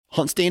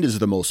HuntStand is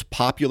the most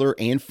popular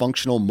and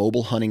functional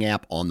mobile hunting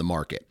app on the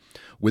market.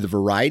 With a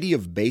variety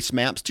of base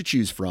maps to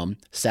choose from,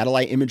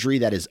 satellite imagery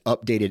that is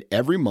updated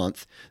every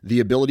month, the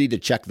ability to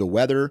check the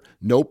weather,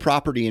 know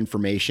property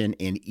information,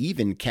 and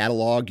even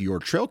catalog your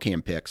trail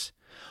cam pics,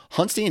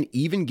 HuntStand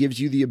even gives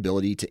you the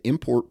ability to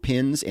import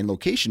pins and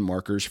location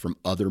markers from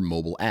other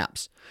mobile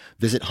apps.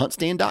 Visit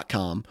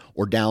huntstand.com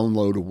or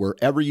download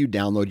wherever you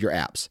download your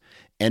apps.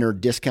 Enter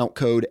discount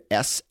code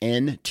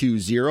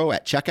SN20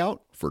 at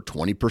checkout for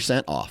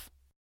 20% off.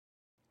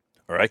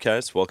 All right,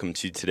 guys, welcome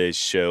to today's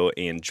show.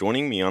 And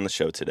joining me on the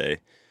show today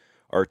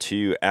are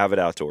two avid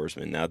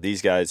outdoorsmen. Now,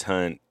 these guys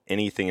hunt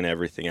anything and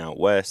everything out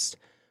west,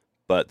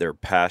 but their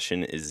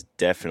passion is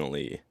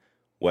definitely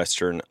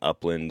Western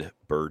upland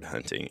bird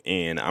hunting.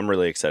 And I'm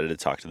really excited to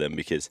talk to them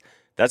because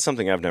that's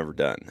something I've never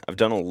done. I've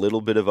done a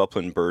little bit of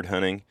upland bird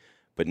hunting,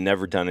 but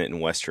never done it in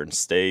Western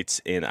states.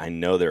 And I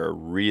know there are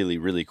really,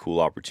 really cool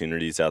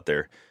opportunities out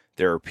there.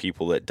 There are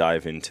people that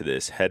dive into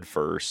this head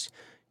first,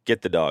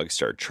 get the dog,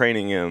 start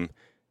training them,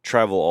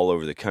 travel all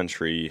over the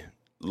country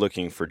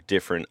looking for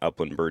different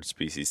upland bird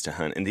species to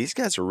hunt. And these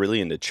guys are really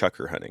into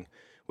chukar hunting,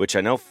 which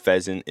I know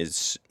pheasant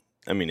is,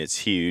 it's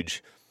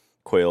huge,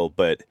 quail,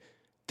 but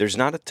there's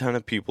not a ton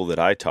of people that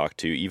I talk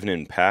to, even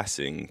in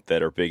passing,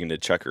 that are big into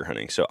chukar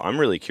hunting. So I'm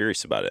really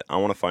curious about it. I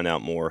want to find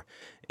out more,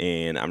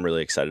 and I'm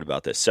really excited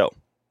about this. So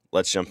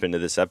let's jump into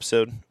this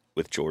episode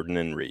with Jordan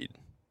and Reed.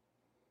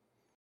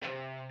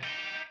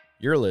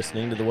 You're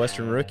listening to The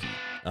Western Rookie,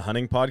 a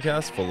hunting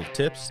podcast full of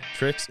tips,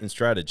 tricks, and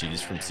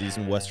strategies from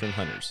seasoned Western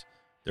hunters.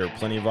 There are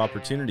plenty of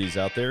opportunities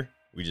out there.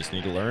 We just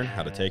need to learn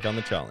how to take on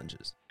the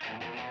challenges.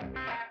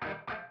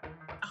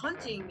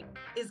 Hunting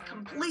is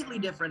completely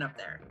different up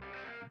there.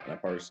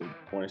 I've harvested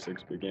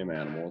 26 big game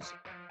animals.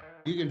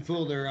 You can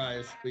fool their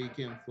eyes, but you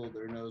can't fool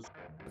their nose.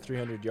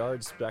 300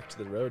 yards back to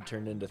the road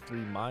turned into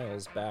 3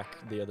 miles back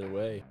the other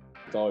way.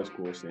 It's always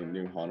cool seeing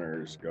new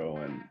hunters go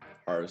and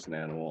harvest an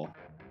animal.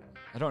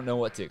 I don't know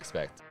what to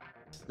expect.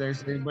 If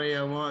there's anybody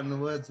I want in the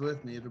woods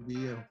with me, it'll be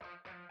you.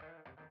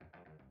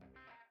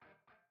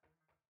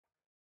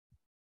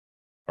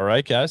 All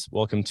right, guys,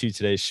 welcome to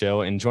today's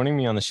show. And joining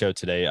me on the show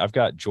today, I've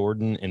got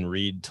Jordan and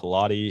Reed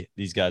Talati.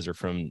 These guys are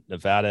from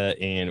Nevada,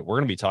 and we're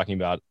going to be talking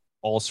about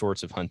all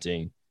sorts of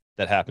hunting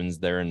that happens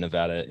there in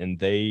Nevada. And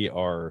they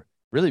are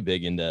really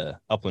big into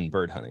upland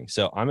bird hunting.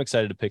 So I'm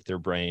excited to pick their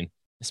brain,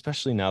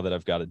 especially now that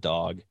I've got a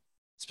dog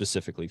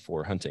specifically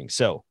for hunting.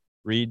 So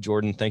Reed,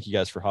 Jordan, thank you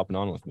guys for hopping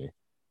on with me.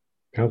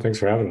 Oh, thanks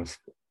for having us.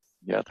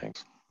 Yeah,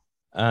 thanks.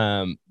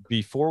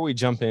 Before we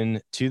jump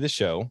into the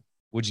show,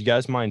 would you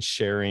guys mind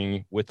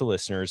sharing with the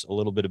listeners a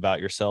little bit about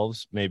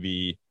yourselves,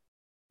 maybe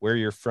where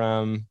you're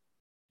from,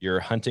 your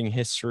hunting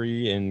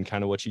history, and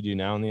kind of what you do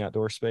now in the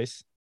outdoor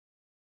space?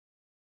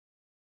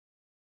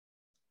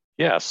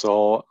 Yeah,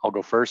 so I'll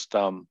go first.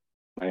 My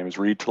name is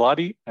Reed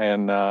Talati,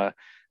 and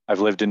I've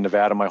lived in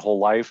Nevada my whole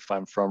life.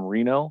 I'm from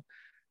Reno.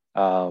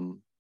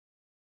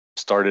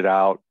 Started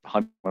out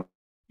hunting when I was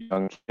a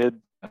young kid,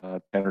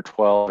 10 or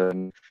 12,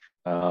 and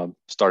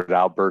started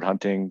out bird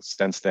hunting.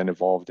 Since then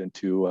evolved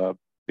into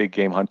big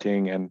game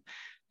hunting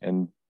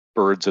and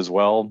birds as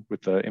well,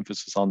 with the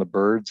emphasis on the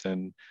birds.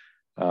 And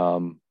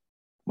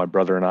my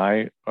brother and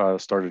I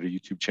started a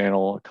YouTube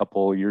channel a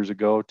couple of years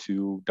ago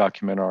to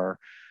document our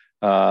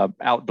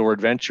outdoor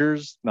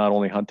adventures, not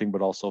only hunting,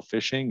 but also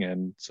fishing.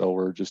 And so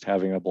we're just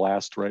having a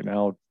blast right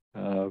now,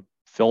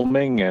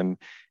 filming and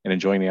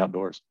enjoying the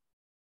outdoors.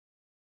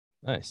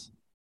 Nice.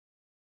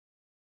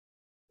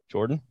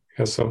 Jordan?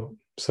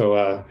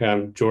 Yeah,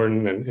 I'm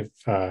Jordan, and if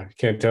you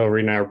can't tell,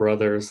 Reed and I are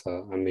brothers.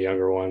 I'm the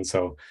younger one.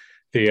 So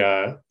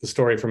the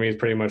story for me is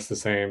pretty much the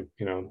same.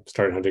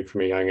 Started hunting from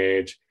a young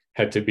age.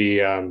 Had to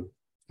be, I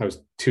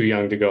was too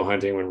young to go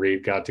hunting when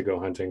Reed got to go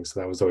hunting.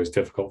 So that was always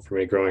difficult for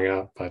me growing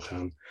up. But,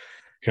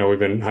 we've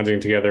been hunting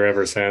together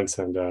ever since.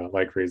 And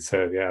like Reed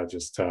said,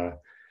 just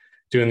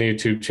doing the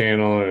YouTube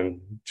channel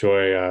and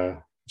enjoy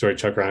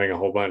chukar hunting a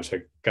whole bunch.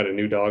 I got a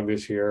new dog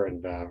this year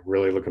and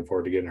really looking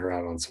forward to getting her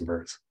out on some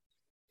birds.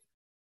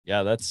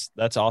 Yeah,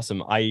 that's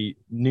awesome. I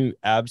knew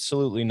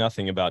absolutely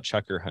nothing about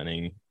chukar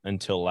hunting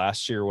until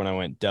last year when I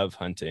went dove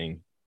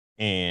hunting,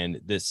 and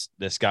this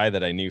guy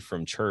that I knew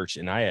from church,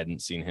 and I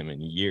hadn't seen him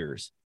in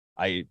years.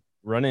 I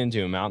run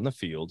into him out in the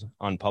field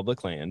on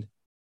public land,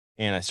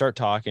 and I start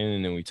talking,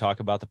 and then we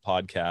talk about the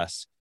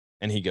podcast,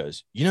 and he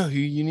goes, "You know who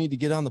you need to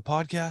get on the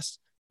podcast?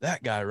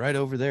 That guy right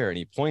over there." And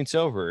he points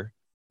over,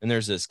 and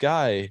there's this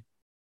guy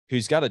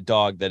who's got a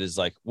dog that is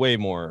like way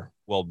more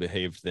well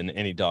behaved than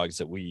any dogs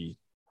that we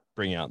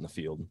bring out in the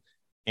field.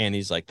 And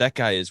he's like, "That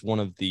guy is one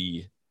of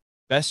the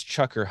best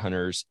chukar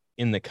hunters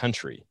in the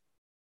country."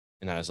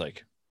 And I was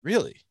like,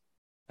 "Really?"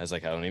 I was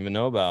like, "I don't even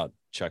know about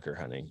chukar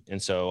hunting." And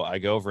so I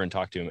go over and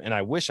talk to him, and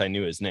I wish I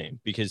knew his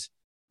name because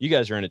you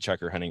guys are into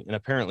chukar hunting. And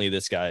apparently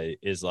this guy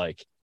is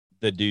like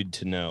the dude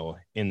to know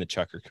in the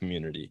chukar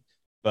community.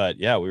 But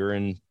yeah, we were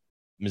in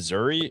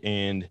Missouri,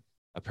 and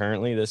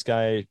apparently this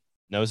guy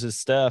knows his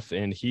stuff.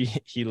 And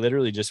he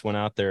literally just went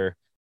out there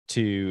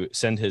to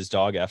send his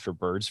dog after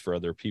birds for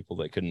other people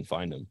that couldn't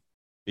find him,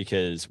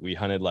 because we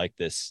hunted like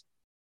this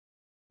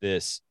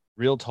this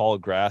real tall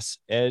grass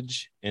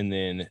edge, and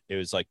then it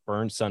was like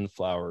burned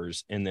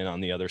sunflowers, and then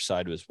on the other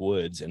side was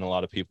woods, and a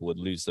lot of people would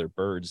lose their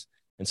birds.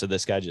 And so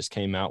this guy just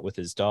came out with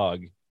his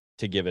dog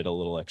to give it a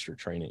little extra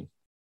training.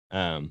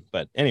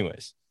 But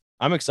anyways,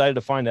 I'm excited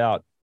to find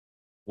out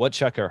what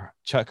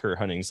chukar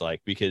hunting's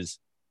like, because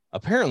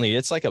apparently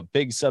it's like a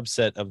big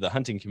subset of the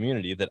hunting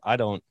community that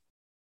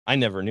I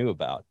never knew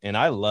about. And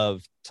I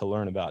love to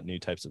learn about new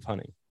types of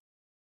hunting.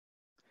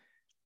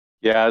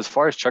 Yeah, as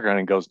far as chukar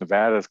hunting goes,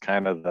 Nevada is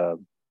kind of the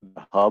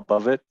hub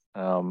of it.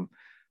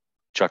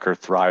 Chukar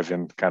thrive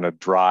in kind of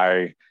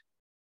dry,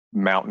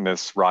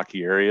 mountainous,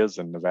 rocky areas,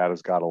 and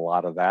Nevada's got a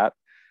lot of that.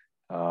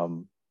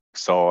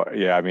 So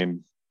yeah, I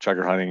mean,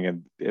 chukar hunting,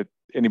 and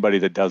anybody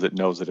that does it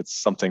knows that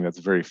it's something that's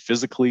very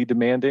physically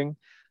demanding,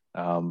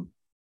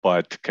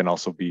 but can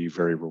also be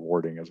very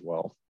rewarding as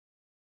well.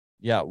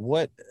 Yeah.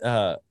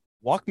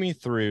 Walk me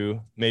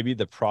through maybe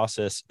the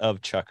process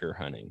of chukar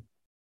hunting.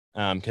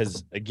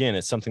 Because again,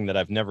 it's something that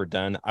I've never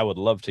done. I would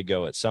love to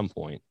go at some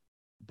point,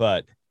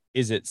 but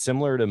is it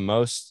similar to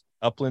most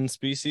upland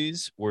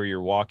species where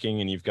you're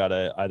walking and you've got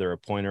either a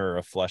pointer or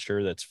a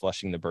flesher that's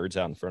flushing the birds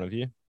out in front of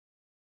you?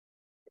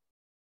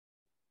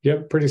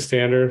 Yep, pretty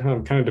standard.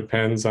 Kind of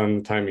depends on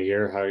the time of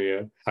year,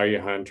 how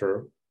you hunt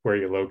or where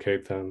you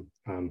locate them.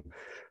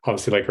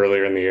 Obviously, like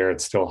earlier in the year,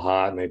 it's still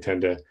hot, and they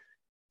tend to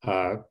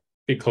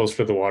be closer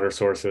to the water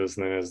sources.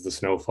 And then as the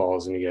snow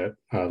falls and you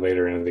get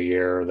later into the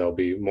year, they'll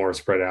be more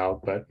spread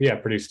out. But yeah,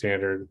 pretty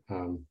standard.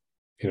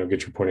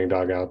 Get your pointing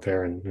dog out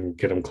there and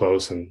get them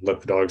close and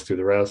let the dogs do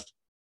the rest.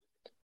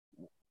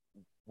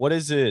 What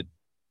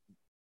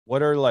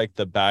are like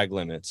the bag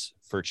limits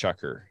for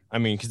chukar? I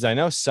mean, because I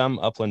know some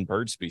upland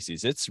bird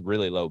species, it's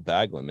really low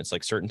bag limits.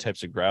 Like certain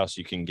types of grouse,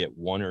 you can get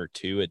 1 or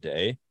 2 a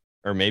day,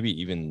 or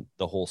maybe even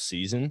the whole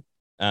season.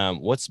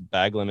 What's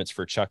bag limits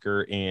for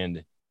chukar?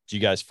 And do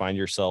you guys find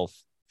yourself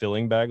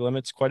filling bag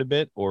limits quite a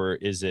bit, or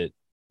is it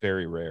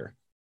very rare?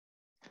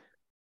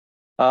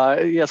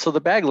 Yeah, so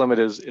the bag limit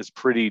is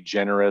pretty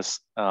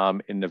generous.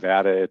 In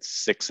Nevada, it's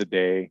 6 a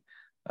day,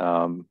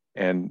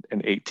 and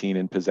 18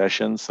 in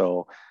possession.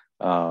 So,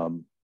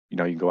 you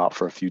can go out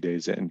for a few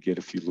days and get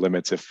a few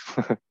limits if,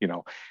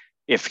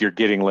 if you're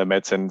getting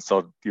limits. And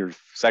so your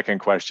second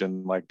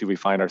question, like, do we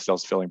find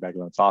ourselves filling bag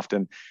limits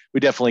often?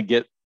 We definitely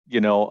get,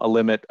 a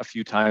limit a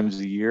few times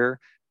a year,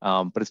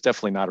 but it's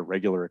definitely not a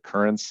regular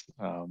occurrence.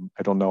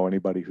 I don't know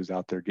anybody who's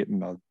out there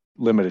getting a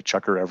limited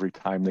chukar every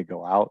time they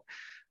go out,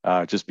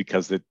 just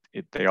because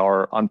they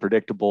are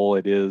unpredictable.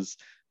 It is,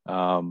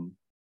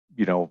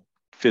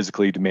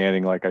 physically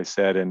demanding, like I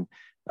said, and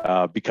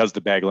because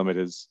the bag limit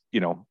is,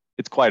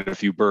 it's quite a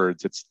few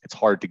birds. It's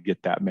hard to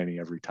get that many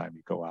every time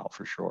you go out,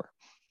 for sure.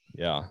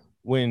 Yeah.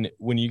 When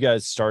you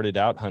guys started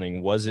out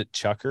hunting, was it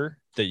chukar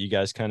that you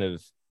guys kind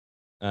of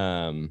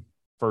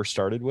first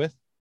started with?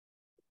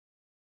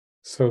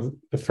 So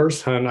the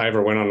first hunt I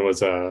ever went on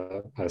was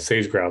a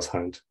sage grouse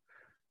hunt,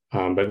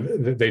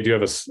 but they do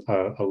have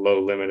a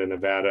low limit in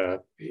Nevada.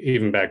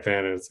 Even back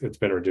then, it's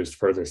been reduced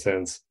further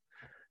since.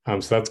 So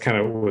that's kind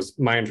of was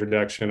my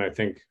introduction. I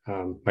think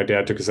my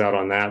dad took us out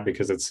on that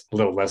because it's a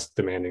little less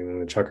demanding than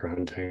the chukar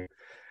hunting.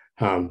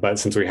 But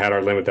since we had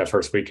our limit that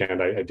first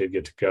weekend, I did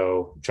get to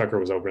go. Chukar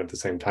was open at the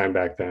same time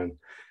back then.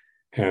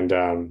 And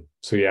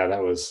so, yeah,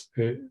 that was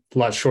a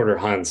lot shorter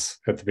hunts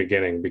at the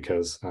beginning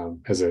because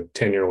as a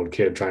 10-year-old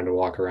kid trying to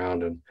walk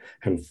around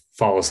and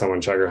follow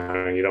someone chukar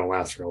hunting, you don't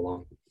last real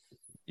long.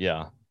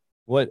 Yeah.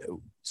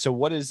 So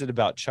what is it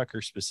about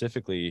chukar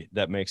specifically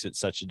that makes it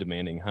such a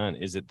demanding hunt?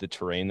 Is it the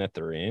terrain that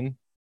they're in?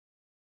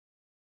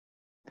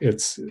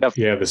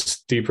 The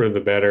steeper, the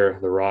better,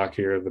 the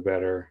rockier, the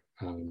better.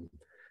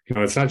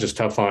 It's not just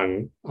tough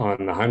on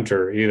the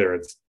hunter either.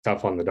 It's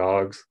tough on the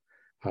dogs,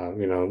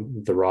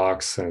 the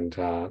rocks and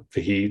the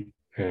heat.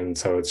 And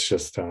so it's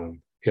just,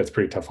 it's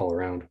pretty tough all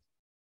around.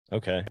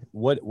 Okay.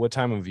 What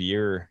time of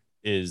year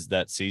is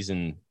that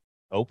season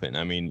open?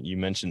 I mean, you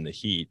mentioned the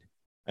heat.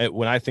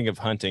 When I think of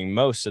hunting,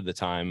 most of the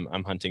time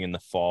I'm hunting in the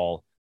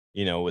fall,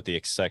 with the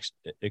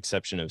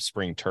exception of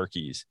spring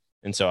turkeys.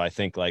 And so I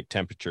think like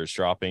temperatures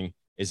dropping,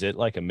 is it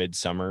like a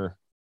midsummer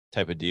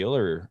type of deal,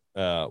 or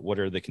what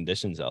are the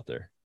conditions out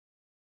there?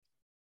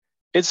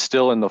 It's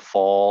still in the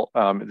fall.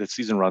 The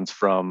season runs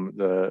from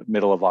the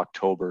middle of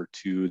October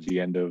to the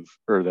end of,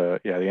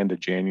 the end of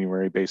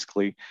January,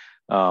 basically.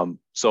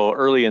 So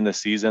early in the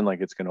season,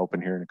 like it's going to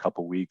open here in a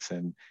couple of weeks,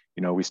 and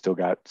we still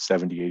got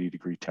 70, 80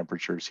 degree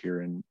temperatures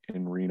here in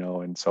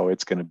Reno, and so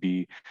it's going to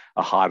be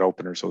a hot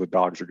opener. So the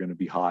dogs are going to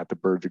be hot, the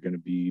birds are going to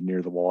be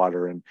near the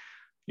water, and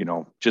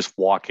just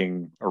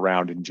walking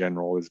around in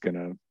general is going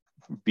to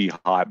be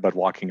hot. But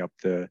walking up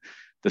the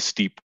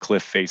steep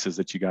cliff faces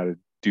that you got to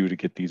do to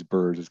get these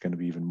birds is going to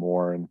be even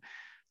more. And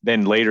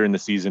then later in the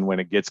season, when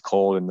it gets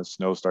cold and the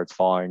snow starts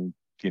falling,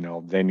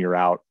 then you're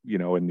out,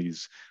 in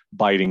these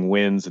biting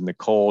winds and the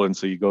cold. And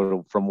so you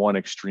go from one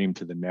extreme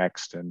to the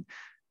next. And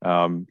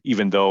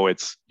even though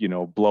it's,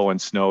 blowing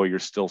snow, you're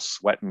still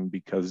sweating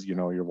because,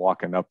 you're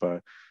walking up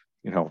a,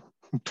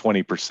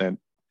 20%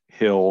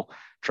 hill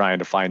trying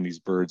to find these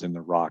birds in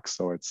the rocks.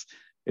 So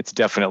it's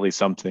definitely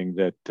something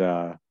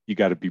that you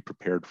got to be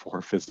prepared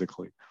for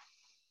physically.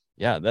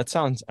 Yeah, that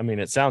sounds, I mean,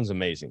 it sounds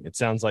amazing. It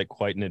sounds like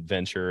quite an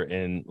adventure,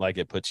 and like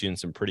it puts you in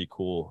some pretty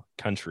cool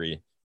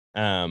country.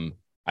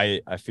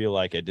 I feel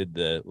like I did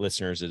the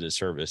listeners a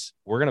disservice.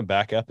 We're going to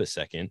back up a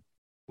second.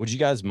 Would you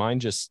guys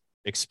mind just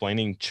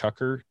explaining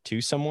chukar to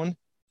someone,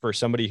 for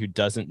somebody who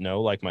doesn't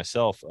know, like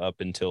myself?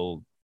 Up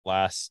until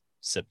last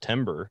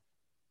September,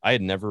 I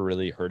had never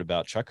really heard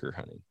about chukar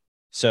hunting.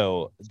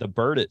 So the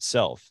bird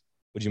itself,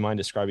 would you mind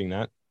describing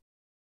that?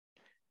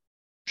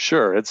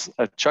 Sure. It's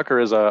a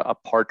chukar is a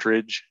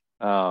partridge.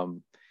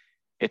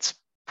 It's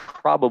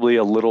probably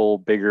a little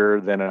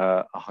bigger than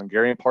a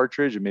Hungarian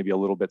partridge, and maybe a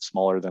little bit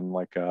smaller than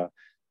like a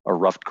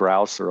ruffed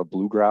grouse or a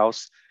blue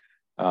grouse.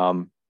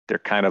 They're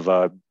kind of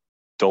a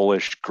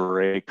dullish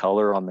gray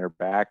color on their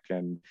back,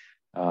 and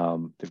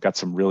they've got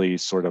some really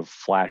sort of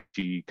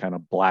flashy, kind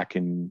of black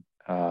and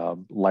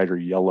lighter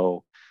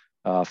yellow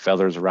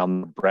feathers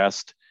around the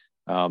breast.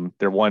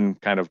 Their one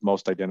kind of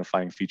most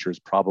identifying feature is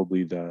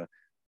probably the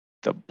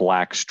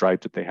black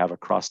stripe that they have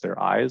across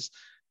their eyes.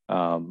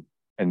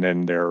 And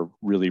then their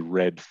really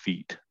red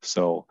feet.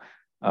 So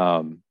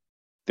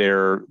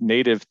they're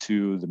native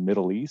to the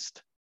Middle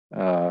East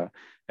and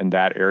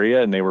that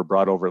area. And they were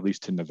brought over at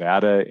least to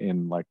Nevada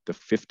in like the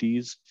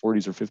 40s or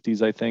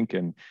 50s, I think.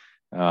 And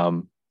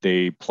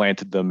they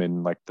planted them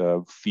in like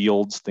the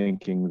fields,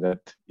 thinking that,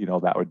 you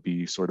know, that would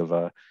be sort of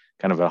a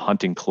kind of a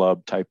hunting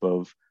club type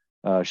of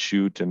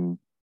shoot. And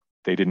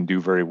they didn't do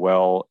very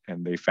well.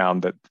 And they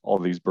found that all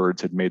these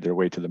birds had made their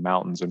way to the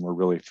mountains and were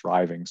really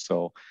thriving.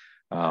 So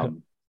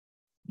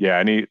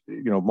yeah,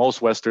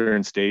 most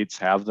Western states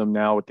have them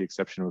now, with the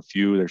exception of a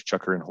few. There's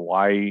chukar in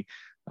Hawaii.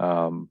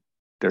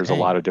 There's a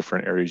lot of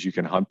different areas you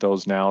can hunt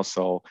those now.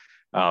 So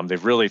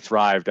they've really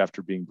thrived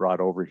after being brought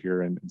over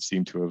here, and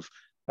seem to have,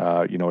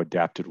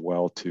 adapted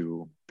well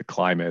to the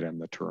climate and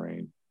the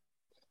terrain.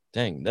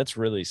 Dang, that's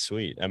really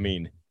sweet. I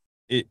mean,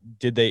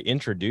 did they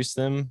introduce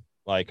them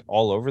like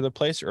all over the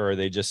place, or are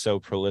they just so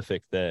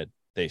prolific that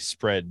they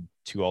spread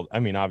to all? I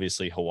mean,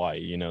 obviously Hawaii,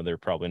 you know, they're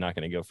probably not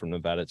going to go from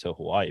Nevada to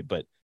Hawaii,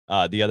 but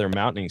the other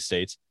mountainous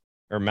states,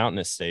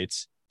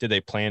 did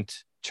they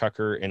plant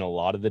chukar in a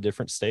lot of the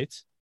different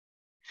states?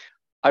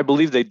 I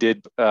believe they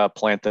did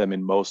plant them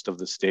in most of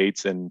the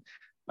states, and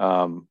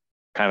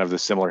kind of the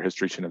similar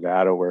history to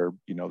Nevada, where,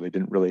 you know, they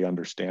didn't really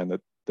understand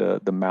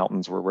that the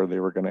mountains were where they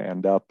were going to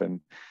end up.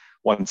 And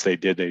once they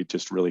did, they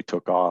just really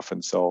took off.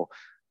 And so,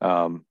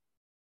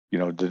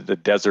 the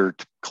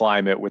desert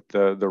climate with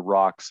the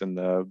rocks and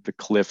the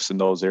cliffs in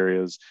those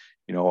areas,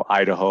 you know,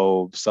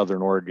 Idaho,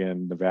 Southern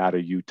Oregon,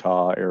 Nevada,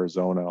 Utah,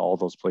 Arizona, all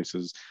those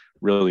places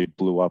really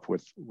blew up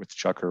with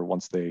chukar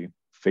once they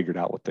figured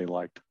out what they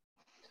liked.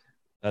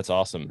 That's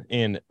awesome.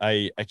 And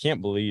I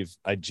can't believe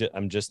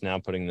I'm just now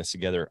putting this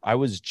together. I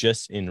was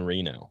just in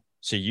Reno.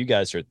 So you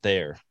guys are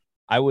there.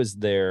 I was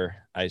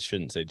there, I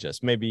shouldn't say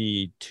just,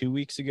 maybe 2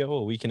 weeks ago,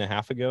 a week and a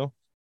half ago.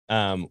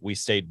 We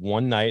stayed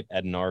one night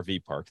at an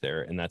RV park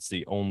there, and that's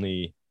the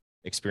only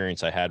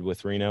experience I had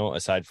with Reno,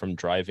 aside from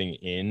driving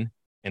in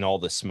and all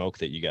the smoke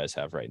that you guys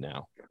have right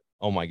now.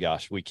 Oh my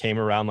gosh. We came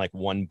around like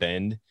one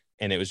bend,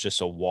 and it was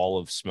just a wall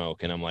of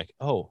smoke. And I'm like,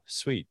 oh,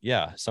 sweet.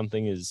 Yeah,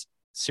 something is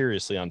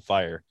seriously on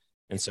fire.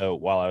 And so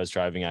while I was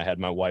driving, I had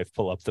my wife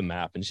pull up the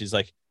map, and she's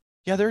like,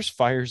 yeah, there's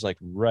fires like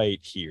right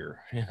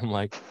here. And I'm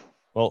like,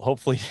 well,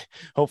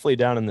 hopefully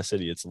down in the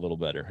city, it's a little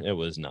better. It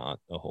was not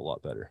a whole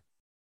lot better.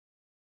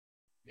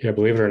 Yeah,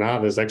 believe it or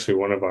not, this is actually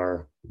one of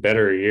our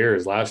better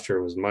years. Last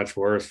year was much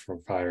worse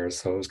from fires.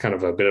 So it was kind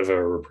of a bit of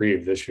a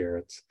reprieve this year.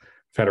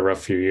 We've had a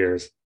rough few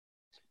years.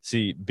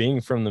 See, being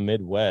from the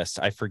Midwest,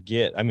 I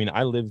forget. I mean,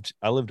 I lived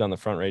on the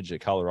Front Range of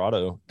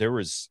Colorado. There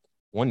was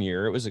one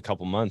year, it was a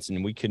couple months,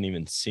 and we couldn't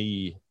even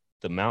see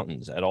the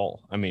mountains at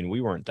all. I mean,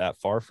 we weren't that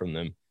far from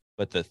them,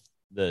 but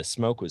the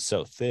smoke was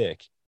so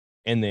thick.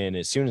 And then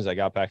as soon as I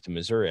got back to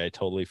Missouri, I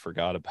totally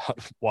forgot about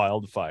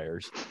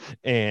wildfires.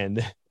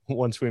 And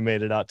once we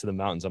made it out to the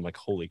mountains, I'm like,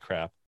 holy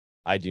crap,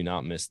 I do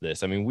not miss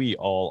this. I mean,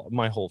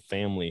 my whole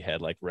family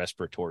had like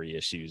respiratory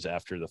issues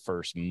after the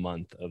first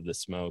month of the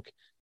smoke.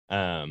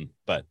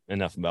 But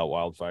enough about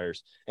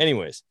wildfires.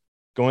 Anyways,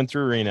 going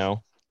through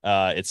Reno,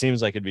 it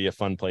seems like it'd be a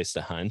fun place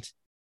to hunt.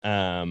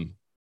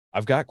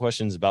 I've got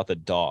questions about the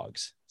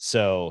dogs.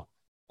 So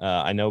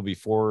I know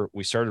before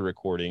we started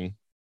recording,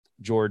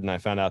 Jordan, I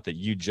found out that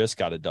you just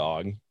got a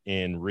dog,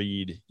 and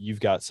Reed,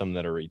 you've got some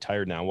that are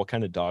retired now. What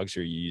kind of dogs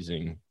are you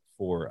using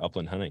for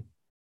upland hunting?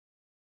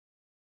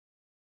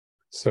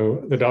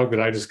 So the dog that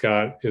I just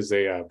got is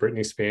a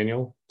Brittany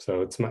Spaniel.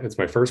 So it's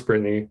my first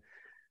Brittany.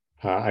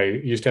 I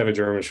used to have a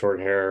German short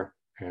hair,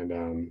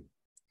 and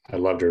I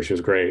loved her. She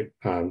was great.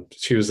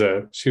 She was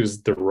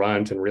the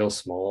runt and real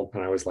small,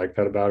 and I always liked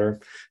that about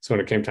her. So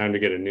when it came time to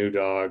get a new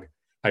dog,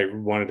 I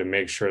wanted to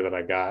make sure that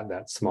I got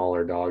that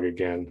smaller dog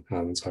again.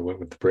 So I went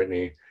with the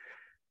Brittany,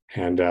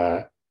 and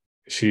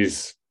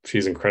she's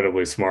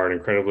incredibly smart,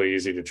 incredibly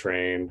easy to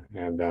train,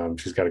 and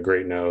she's got a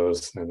great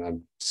nose. And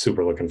I'm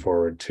super looking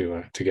forward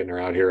to getting her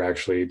out here.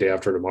 Actually, day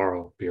after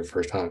tomorrow will be her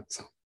first hunt.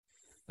 So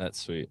that's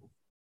sweet.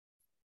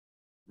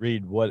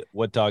 Reed,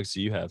 what dogs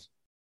do you have?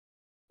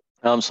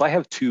 So I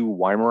have two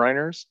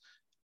Weimaraners.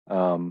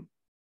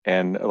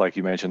 And like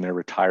you mentioned, they're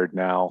retired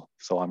now.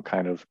 So I'm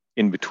kind of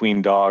in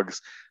between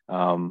dogs.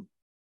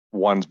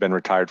 One's been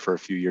retired for a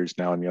few years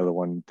now, and the other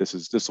one,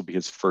 this will be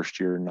his first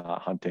year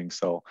not hunting.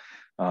 So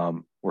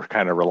we're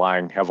kind of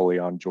relying heavily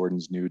on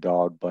Jordan's new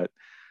dog, but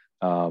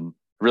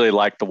really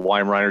like the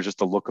Weimaraners, just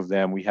the look of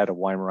them. We had a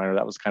Weimaraner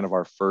that was kind of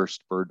our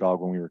first bird dog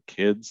when we were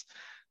kids.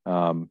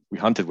 We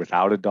hunted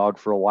without a dog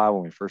for a while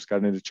when we first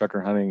got into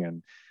chukar hunting,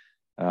 and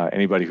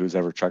anybody who's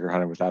ever chukar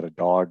hunted without a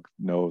dog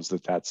knows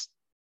that that's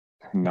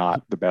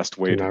not the best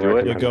way to do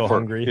it. You go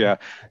hungry. Yeah.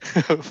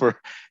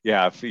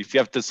 If you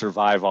have to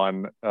survive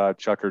on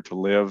chukar to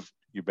live,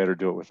 you better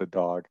do it with a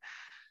dog.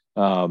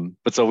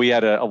 But so we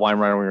had a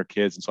Weimaraner when we were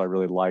kids, and so I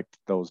really liked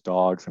those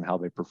dogs and how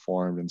they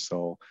performed. And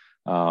so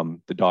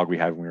the dog we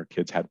had when we were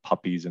kids had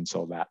puppies, and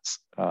so that's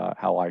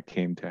how I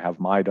came to have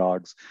my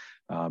dogs.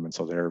 And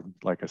so they're,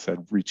 like I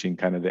said, reaching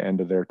kind of the end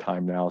of their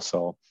time now.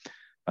 So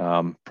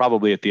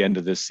probably at the end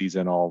of this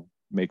season, I'll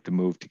make the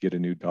move to get a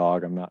new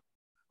dog. I'm not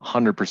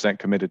 100%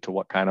 committed to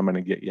what kind I'm going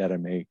to get yet. I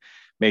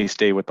may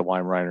stay with the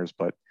Weimaraners,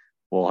 but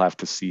we'll have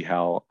to see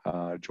how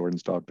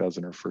Jordan's dog does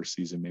in her first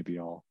season. Maybe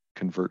I'll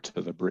convert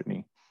to the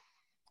Brittany.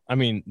 I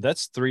mean,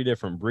 that's 3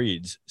 different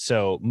breeds.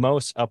 So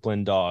most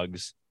upland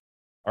dogs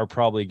are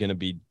probably going to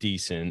be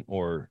decent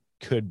or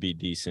could be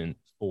decent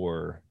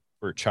for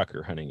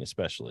chukar hunting,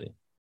 especially.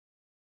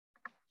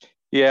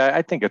 Yeah,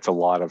 I think it's a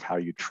lot of how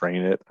you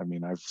train it. I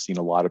mean, I've seen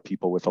a lot of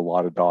people with a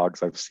lot of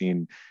dogs. I've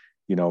seen,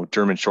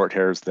 German short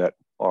hairs that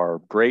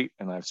are great,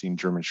 and I've seen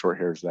German short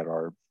hairs that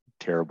are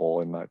terrible.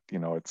 And that,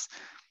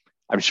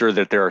 I'm sure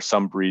that there are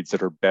some breeds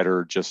that are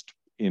better just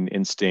in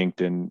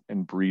instinct and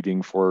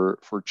breeding for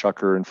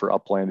chukar and for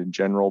upland in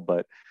general.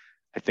 But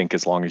I think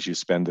as long as you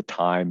spend the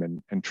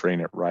time and train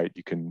it right,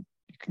 you can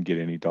get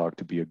any dog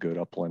to be a good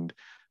upland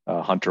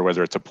hunter,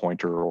 whether it's a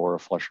pointer or a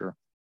flusher.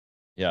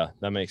 Yeah,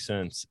 that makes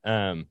sense.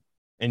 And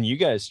you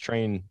guys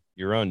train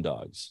your own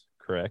dogs,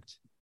 correct?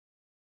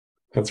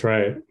 That's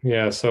right.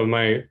 Yeah. So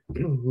my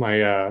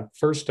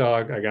first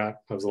dog I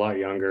was a lot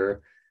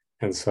younger.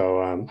 And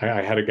so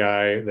I had a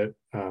guy that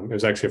it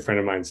was actually a friend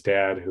of mine's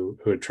dad who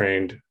had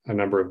trained a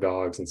number of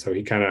dogs. And so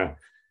he kind of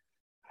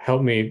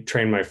helped me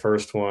train my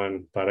first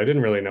one, but I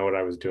didn't really know what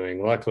I was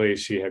doing. Luckily,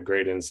 she had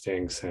great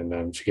instincts,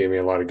 and she gave me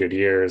a lot of good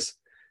years.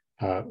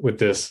 With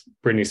this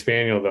Brittany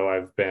Spaniel, though,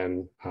 I've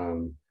been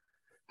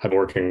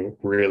working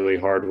really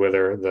hard with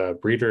her. The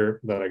breeder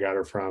that I got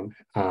her from,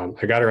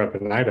 I got her up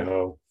in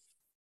Idaho,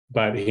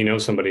 but he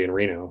knows somebody in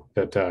Reno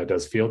that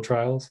does field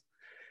trials.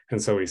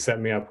 And so he set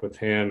me up with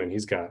him, and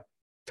he's got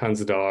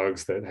tons of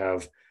dogs that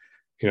have,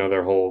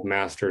 their whole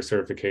master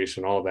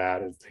certification, all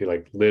that. He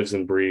lives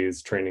and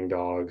breathes training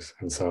dogs.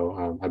 And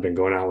so I've been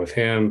going out with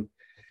him.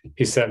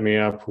 He set me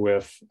up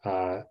with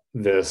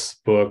this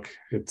book.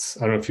 I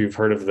don't know if you've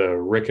heard of the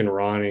Rick and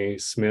Ronnie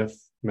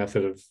Smith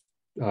method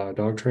of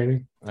dog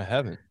training. I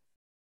haven't.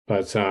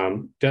 But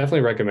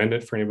definitely recommend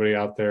it for anybody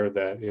out there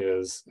that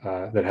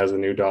has a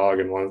new dog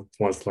and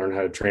wants to learn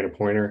how to train a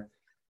pointer.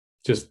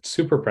 Just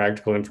super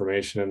practical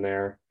information in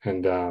there.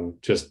 And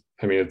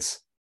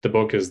the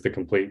book is the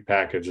complete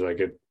package.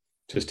 It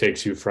just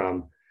takes you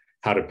from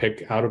how to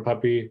pick out a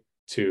puppy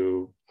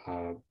to,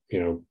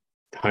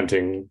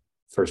 hunting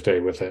first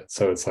day with it.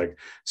 So it's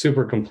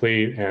super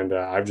complete. And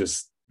I've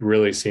just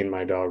really seen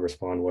my dog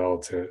respond well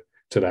to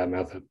that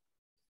method.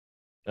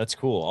 That's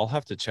cool. I'll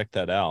have to check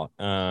that out.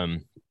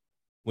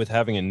 With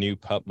having a new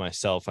pup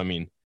myself, I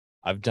mean,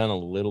 I've done a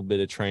little bit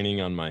of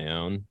training on my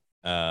own.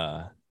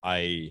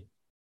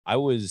 I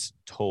was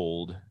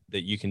told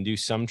that you can do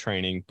some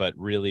training, but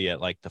really at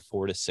the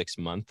 4 to 6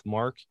 month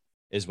mark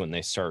is when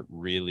they start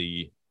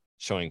really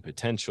showing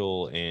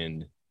potential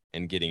and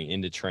getting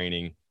into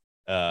training.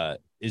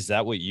 Is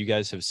that what you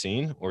guys have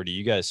seen, or do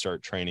you guys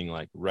start training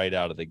right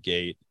out of the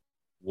gate?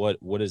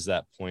 What is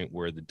that point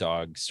where the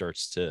dog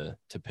starts to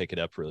pick it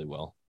up really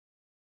well?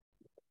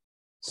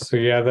 So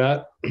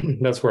yeah,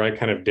 that's where I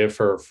kind of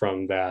differ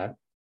from that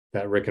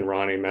Rick and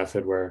Ronnie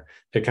method, where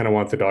they kind of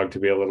want the dog to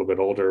be a little bit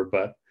older.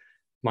 But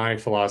my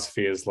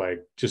philosophy is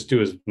just do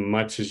as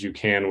much as you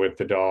can with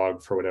the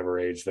dog for whatever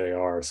age they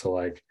are.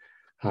 So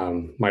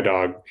my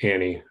dog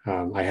Annie,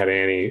 I had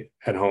Annie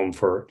at home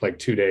for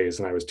 2 days,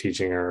 and I was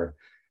teaching her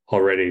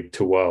already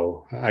to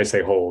whoa. I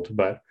say hold,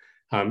 but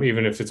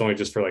even if it's only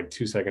just for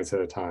 2 seconds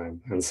at a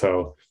time. And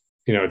so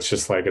it's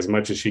just as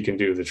much as she can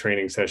do. The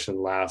training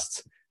session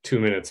lasts 2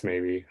 minutes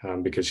maybe,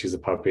 because she's a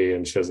puppy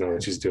and she doesn't know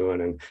what she's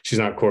doing and she's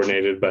not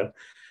coordinated. But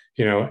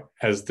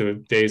as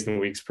the days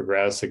and weeks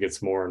progress, it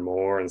gets more and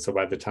more. And so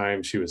by the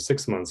time she was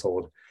 6 months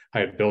old, I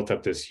had built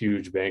up this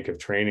huge bank of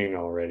training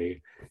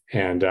already.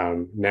 And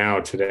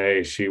now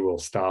today she will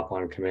stop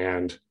on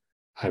command.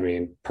 I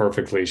mean,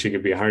 perfectly. She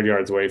could be 100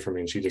 yards away from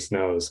me and she just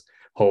knows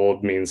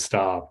hold means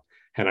stop.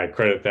 And I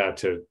credit that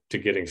to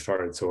getting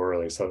started so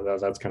early. So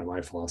that's kind of my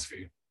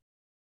philosophy.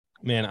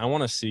 Man, I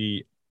want to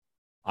see.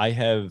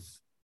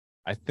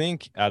 I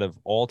think out of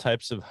all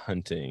types of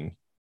hunting,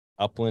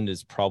 upland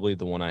is probably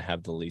the one I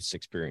have the least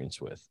experience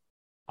with.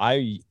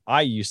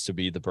 I used to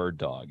be the bird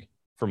dog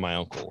for my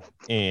uncle,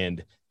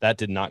 and that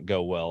did not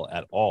go well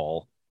at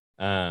all.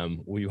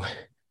 We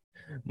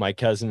my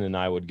cousin and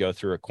I would go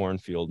through a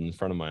cornfield in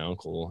front of my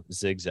uncle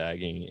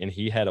zigzagging, and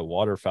he had a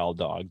waterfowl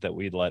dog that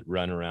we'd let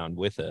run around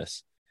with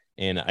us.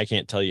 And I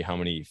can't tell you how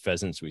many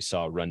pheasants we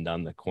saw run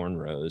down the corn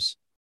rows,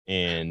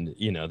 and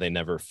they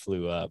never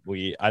flew up.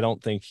 I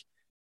don't think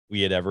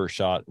we ever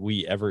shot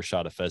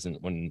a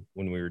pheasant when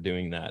we were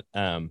doing that.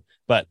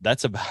 But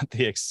that's about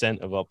the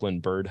extent of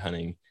upland bird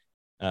hunting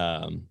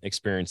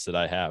experience that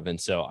I have. And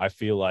so I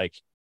feel like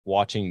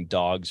watching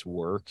dogs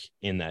work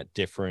in that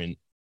different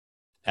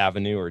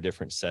avenue or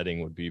different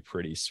setting would be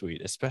pretty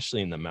sweet,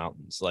 especially in the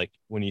mountains. Like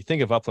when you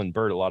think of upland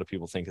bird, a lot of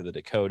people think of the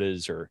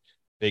Dakotas or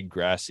big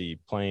grassy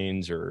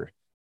plains or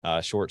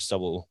short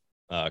stubble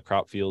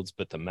crop fields,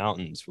 but the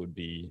mountains would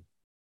be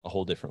a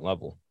whole different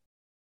level.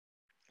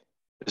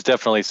 There's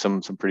definitely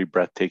some pretty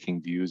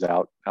breathtaking views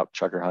out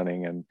chukar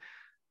hunting. And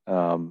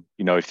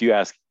if you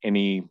ask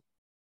any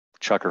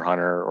chukar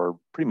hunter or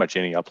pretty much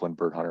any upland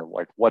bird hunter,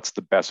 like what's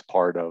the best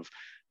part of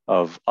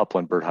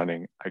upland bird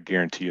hunting, I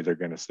guarantee you they're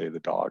going to say the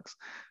dogs.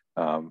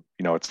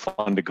 It's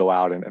fun to go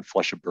out and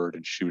flush a bird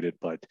and shoot it,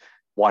 but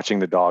watching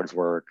the dogs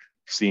work,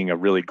 seeing a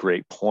really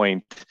great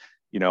point,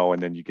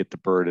 and then you get the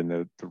bird and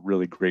the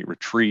really great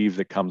retrieve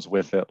that comes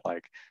with it,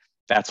 like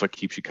that's what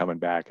keeps you coming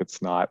back.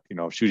 It's not,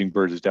 shooting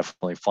birds is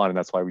definitely fun and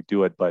that's why we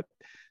do it, but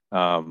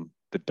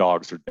the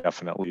dogs are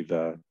definitely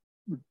the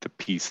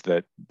piece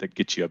that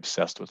gets you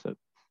obsessed with it.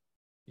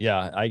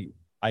 Yeah,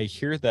 I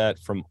hear that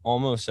from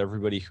almost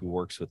everybody who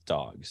works with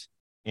dogs,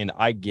 and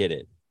I get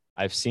it.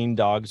 I've seen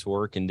dogs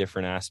work in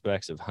different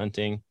aspects of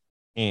hunting,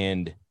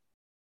 and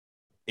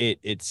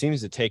it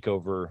seems to take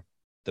over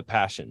the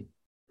passion,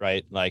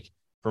 right? Like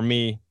for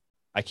me,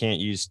 I can't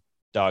use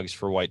dogs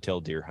for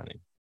whitetail deer hunting.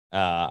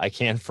 I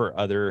can for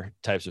other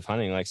types of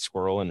hunting like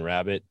squirrel and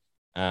rabbit.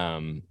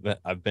 But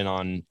I've been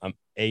on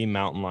a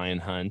mountain lion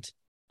hunt,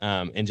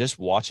 and just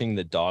watching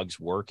the dogs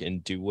work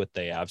and do what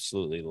they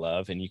absolutely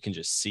love. And you can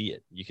just see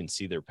it. You can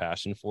see their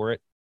passion for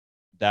it.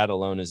 That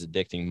alone is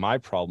addicting. My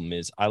problem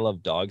is I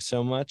love dogs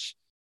so much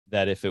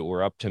that if it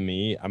were up to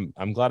me,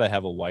 I'm glad I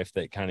have a wife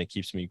that kind of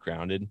keeps me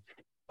grounded.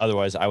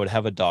 Otherwise, I would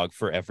have a dog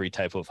for every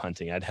type of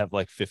hunting. I'd have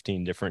like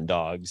 15 different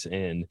dogs,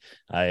 and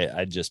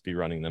I'd just be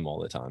running them all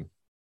the time.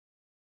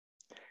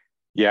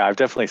 Yeah, I've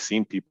definitely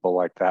seen people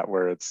like that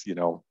where it's,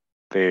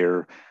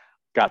 they're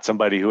got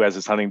somebody who has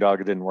this hunting dog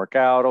that didn't work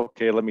out.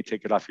 Okay, let me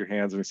take it off your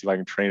hands. Let me see if I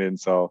can train it. And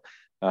so,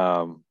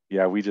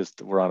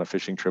 we're on a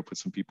fishing trip with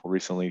some people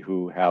recently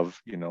who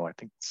have, I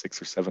think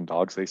 6 or 7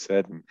 dogs, they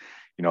said, and,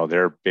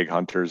 they're big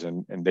hunters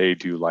and they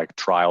do like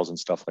trials and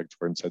stuff like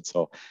Jordan said.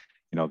 So,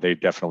 they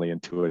definitely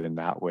into it in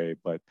that way.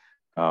 But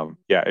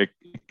it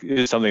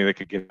is something that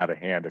could get out of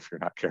hand if you're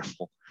not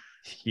careful.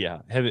 Yeah.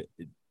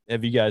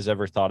 Have you guys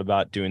ever thought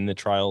about doing the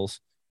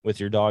trials with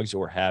your dogs,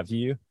 or have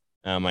you?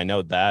 I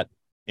know that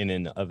in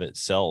and of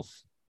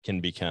itself can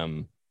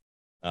become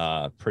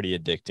pretty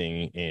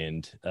addicting,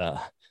 and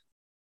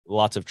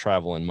lots of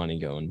travel and money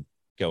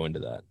go into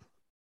that.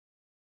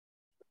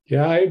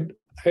 Yeah, I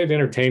had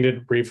entertained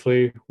it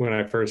briefly when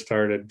I first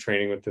started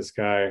training with this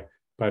guy,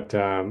 but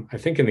I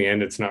think in the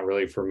end it's not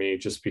really for me,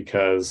 just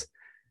because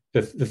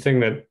the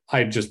thing that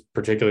I just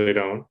particularly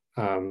don't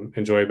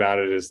enjoy about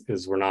it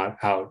is we're not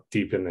out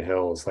deep in the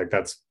hills. Like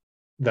that's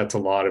a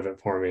lot of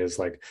it for me, is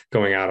like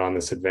going out on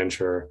this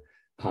adventure,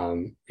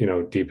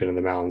 deep into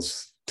the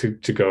mountains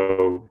to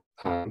go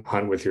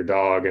hunt with your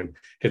dog. And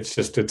it's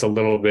a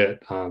little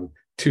bit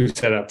too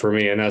set up for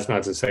me. And that's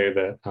not to say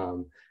that,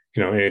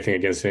 anything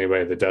against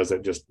anybody that does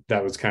it. Just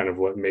that was kind of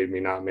what made me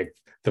not make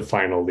the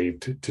final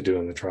leap to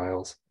doing the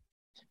trials.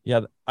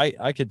 Yeah,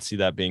 I could see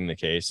that being the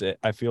case.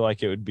 I feel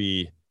like it would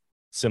be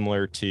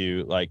similar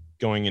to like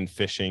going and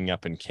fishing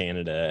up in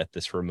Canada at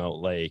this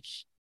remote lake,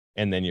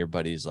 and then your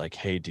buddy's like,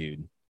 hey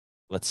dude,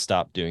 let's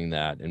stop doing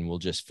that and we'll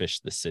just fish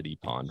the city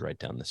pond right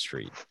down the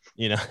street.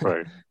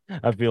 Right.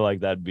 I feel like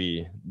that'd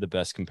be the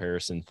best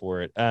comparison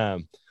for it.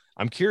 I'm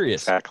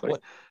curious, exactly.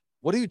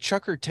 What do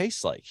chukar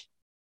taste like?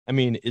 I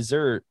mean, is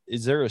there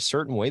a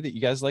certain way that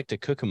you guys like to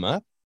cook them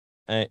up,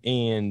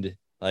 and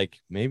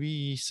like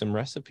maybe some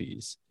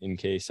recipes in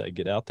case I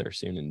get out there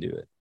soon and do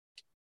it?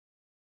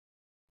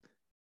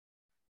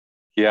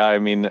 Yeah, I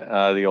mean,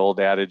 the old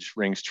adage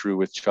rings true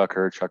with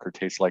chukar. Chukar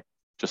tastes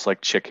just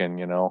like chicken,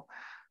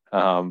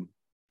 and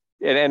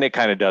it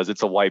kind of does.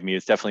 It's a white meat.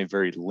 It's definitely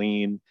very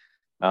lean.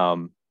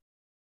 Chukar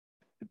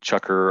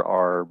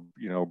are,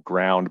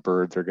 ground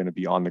birds. They're going to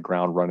be on the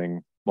ground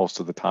running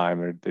most of the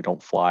time. They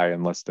don't fly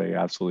unless they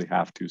absolutely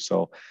have to.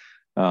 So,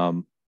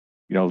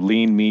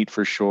 lean meat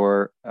for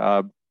sure.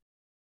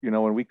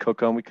 When we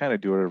cook them, we kind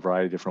of do it a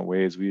variety of different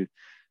ways. We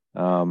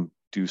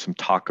do some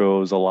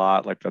tacos a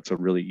lot. Like that's a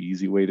really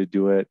easy way to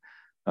do it.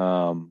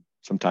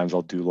 Sometimes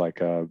I'll do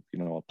like a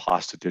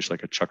pasta dish,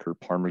 like a chukar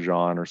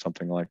parmesan or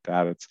something like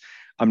that.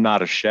 I'm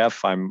not a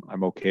chef. I'm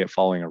okay at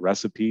following a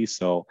recipe.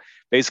 So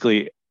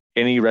basically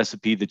any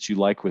recipe that you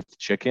like with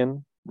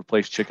chicken,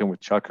 replace chicken with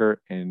chukar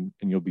and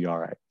you'll be all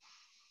right.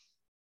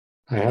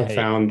 I have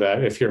found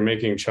that if you're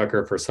making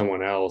chucker for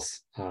someone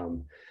else,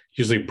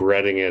 usually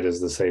breading it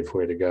is the safe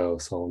way to go.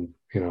 So,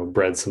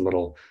 bread some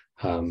little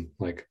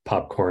like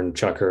popcorn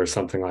chucker or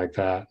something like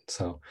that.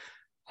 So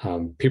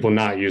people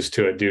not used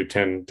to it do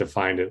tend to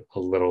find it a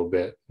little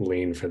bit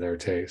lean for their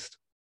taste.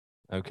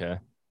 Okay.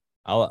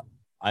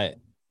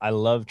 I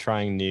love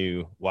trying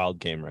new wild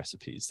game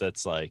recipes.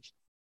 That's like,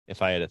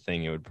 if I had a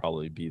thing, it would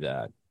probably be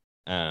that.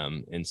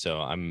 And so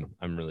I'm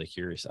really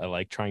curious. I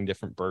like trying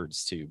different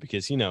birds too,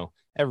 because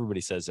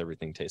everybody says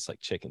everything tastes like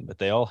chicken, but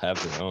they all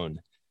have their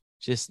own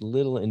just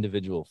little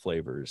individual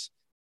flavors.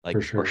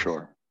 Like for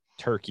sure.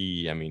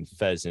 Turkey,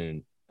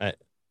 pheasant. I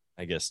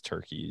guess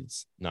turkey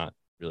is not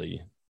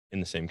really in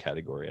the same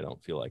category, I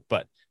don't feel like,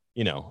 but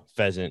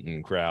pheasant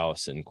and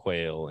grouse and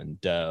quail and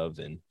dove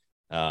and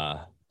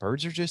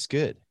birds are just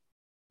good.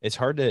 It's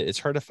hard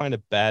to find a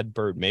bad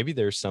bird. Maybe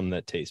there's some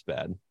that taste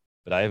bad,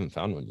 but I haven't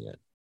found one yet.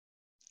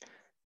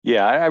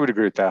 Yeah, I would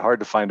agree with that. Hard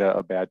to find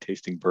a bad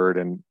tasting bird.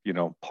 And,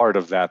 part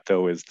of that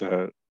though is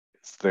the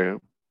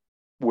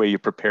way you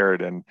prepare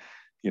it and,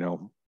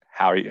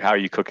 how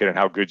you cook it and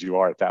how good you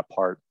are at that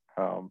part.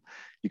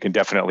 You can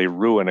definitely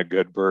ruin a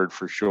good bird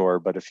for sure.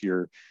 But if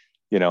you're,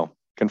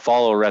 can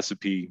follow a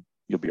recipe,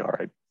 you'll be all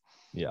right.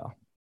 Yeah.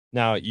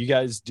 Now you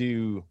guys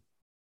do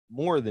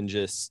more than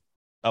just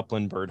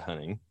upland bird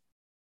hunting,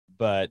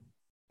 but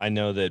I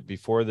know that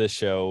before this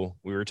show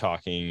we were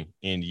talking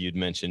and you'd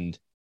mentioned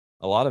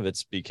a lot of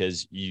it's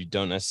because you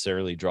don't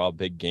necessarily draw a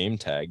big game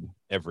tag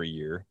every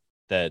year,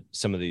 that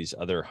some of these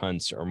other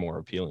hunts are more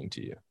appealing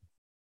to you.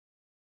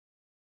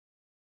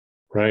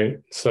 Right.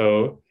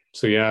 So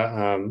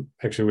yeah,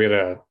 actually we had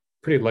a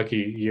pretty lucky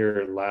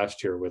year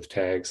last year with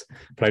tags,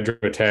 but I drew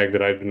a tag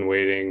that I'd been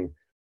waiting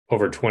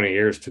over 20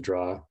 years to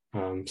draw.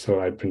 So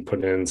I'd been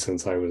put in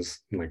since I was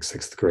in like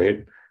 6th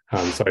grade.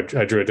 So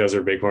I drew a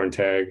desert bighorn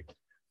tag.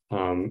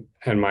 And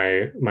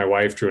my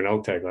wife drew an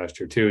elk tag last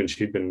year too, and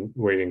she'd been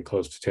waiting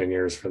close to 10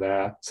 years for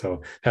that.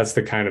 So that's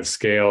the kind of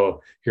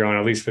scale you're on,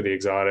 at least for the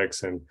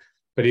exotics.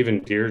 But even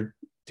deer,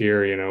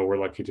 we're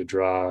lucky to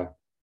draw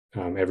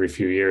every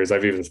few years.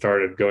 I've even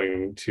started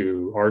going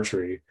to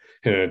archery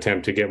in an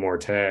attempt to get more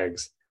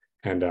tags,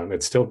 and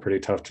it's still pretty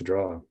tough to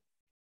draw.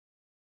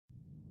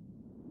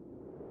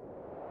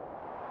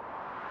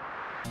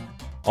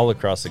 All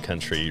across the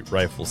country,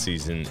 rifle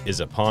season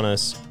is upon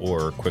us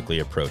or quickly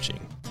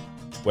approaching.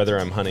 Whether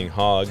I'm hunting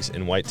hogs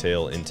and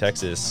whitetail in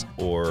Texas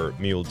or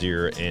mule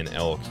deer and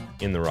elk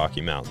in the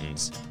Rocky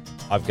Mountains,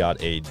 I've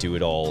got a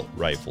do-it-all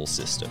rifle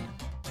system.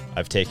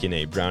 I've taken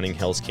a Browning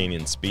Hell's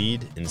Canyon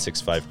Speed in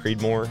 6.5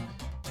 Creedmoor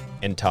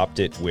and topped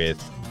it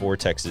with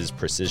Vortex's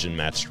precision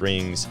matched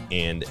rings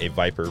and a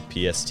Viper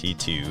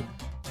PST2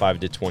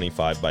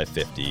 5-25 by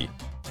 50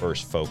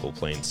 first focal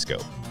plane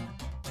scope.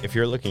 If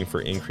you're looking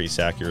for increased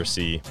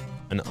accuracy,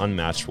 an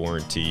unmatched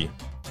warranty,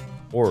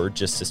 or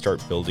just to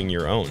start building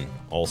your own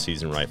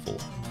all-season rifle,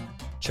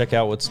 check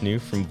out what's new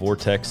from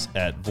Vortex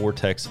at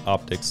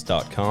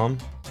vortexoptics.com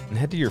and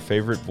head to your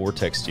favorite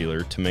Vortex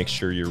dealer to make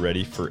sure you're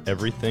ready for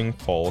everything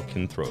fall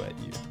can throw at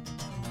you.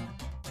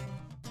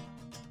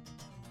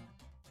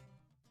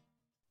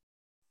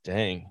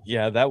 Dang,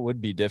 yeah, that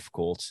would be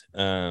difficult.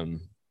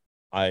 I'm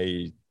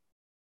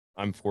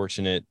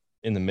fortunate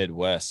in the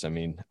Midwest.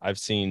 I've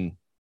seen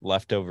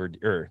leftover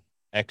or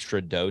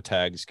extra doe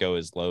tags go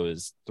as low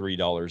as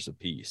 $3 a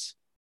piece.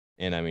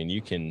 And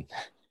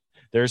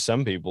there's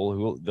some people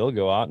who they'll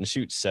go out and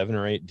shoot 7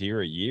 or 8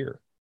 deer a year.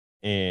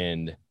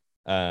 And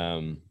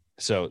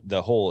so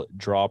the whole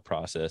draw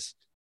process,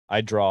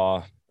 I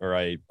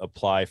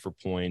apply for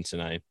points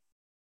and I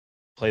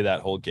play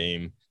that whole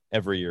game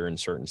every year in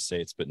certain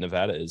states, but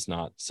Nevada is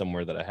not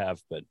somewhere that I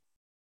have. But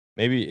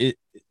maybe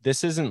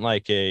this isn't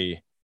like a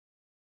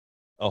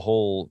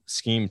whole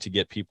scheme to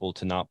get people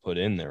to not put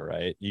in there,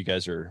 right? You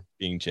guys are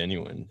being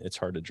genuine. It's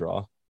hard to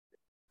draw.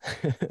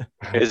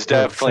 It's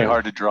definitely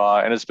hard to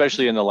draw, and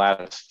especially in the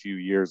last few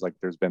years, like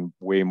there's been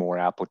way more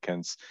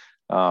applicants,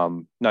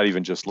 not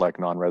even just like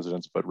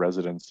non-residents, but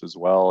residents as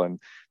well. And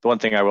the one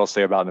thing I will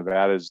say about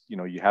Nevada is,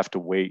 you have to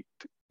wait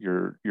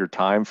your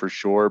time for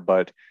sure.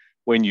 But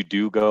when you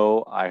do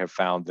go, I have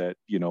found that,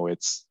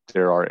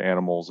 there are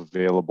animals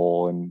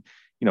available, and,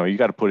 you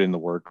got to put in the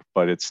work,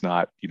 but it's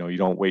not, you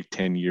don't wait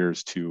 10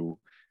 years to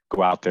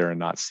go out there and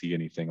not see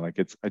anything.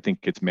 I think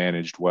it's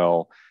managed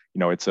well.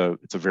 It's a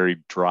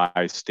very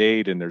dry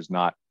state, and there's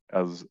not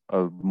as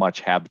much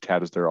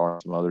habitat as there are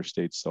in some other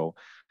states. So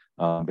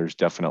there's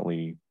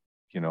definitely,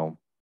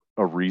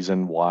 a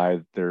reason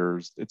why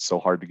it's so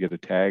hard to get a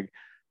tag.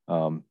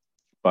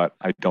 But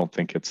I don't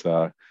think it's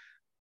I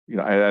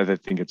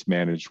think it's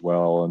managed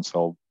well. And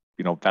so,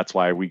 that's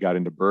why we got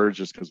into birds,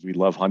 just because we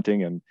love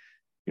hunting. And,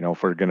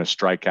 if we're going to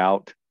strike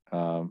out,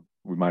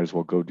 we might as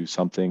well go do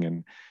something.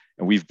 And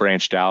we've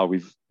branched out.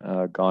 We've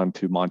gone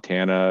to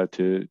Montana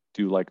to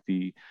do like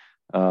the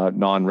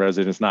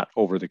non-residents, not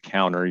over the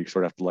counter. You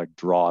sort of have to like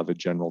draw the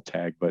general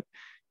tag, but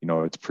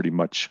it's pretty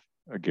much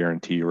a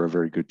guarantee or a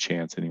very good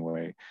chance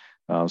anyway.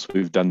 So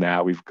we've done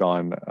that. We've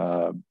gone,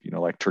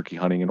 like turkey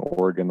hunting in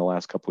Oregon the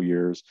last couple of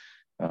years.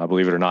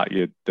 Believe it or not,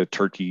 the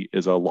turkey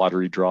is a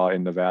lottery draw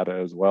in Nevada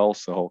as well.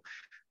 So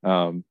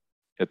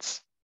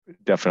it's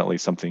definitely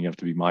something you have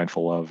to be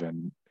mindful of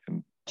and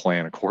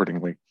plan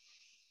accordingly.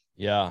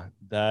 Yeah,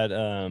 that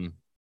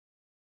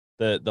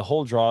the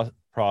whole draw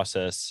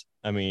process,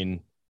 I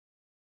mean,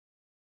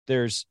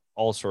 there's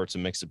all sorts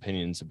of mixed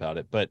opinions about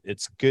it, but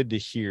it's good to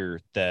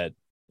hear that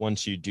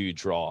once you do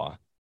draw,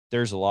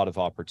 there's a lot of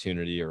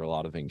opportunity or a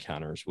lot of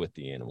encounters with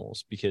the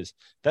animals, because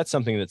that's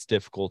something that's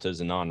difficult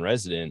as a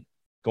non-resident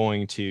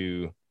going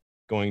to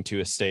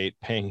a state,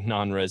 paying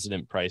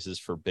non-resident prices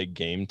for big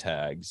game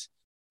tags.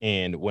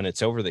 And when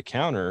it's over the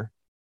counter,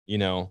 you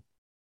know,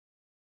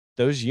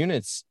 those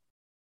units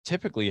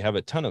typically have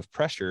a ton of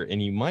pressure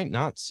and you might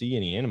not see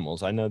any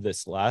animals. I know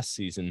this last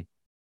season,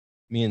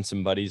 me and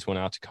some buddies went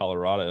out to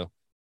Colorado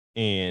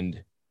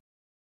and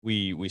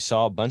we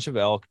saw a bunch of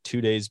elk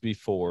 2 days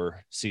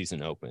before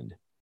season opened.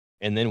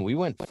 And then we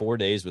went 4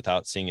 days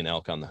without seeing an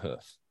elk on the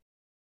hoof.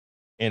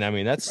 And I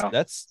mean,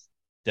 that's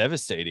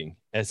devastating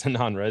as a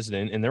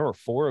non-resident. And there were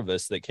 4 of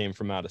us that came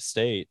from out of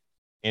state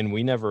and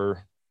we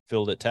never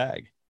filled a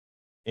tag.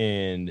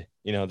 And,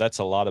 you know, that's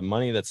a lot of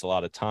money. That's a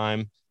lot of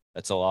time.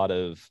 That's a lot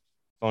of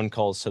phone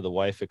calls to the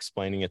wife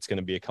explaining it's going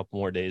to be a couple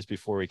more days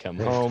before we come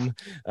home,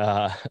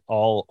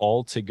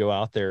 all to go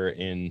out there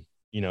and,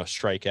 you know,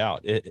 strike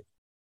out.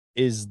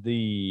 Is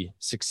the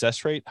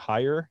success rate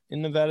higher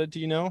in Nevada?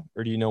 Do you know,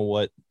 or do you know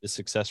what the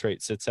success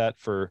rate sits at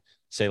for,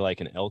 say, like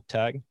an elk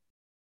tag?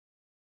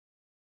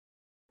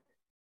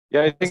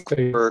 Yeah, I think go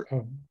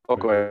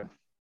ahead.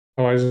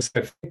 Oh, I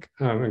think,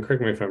 and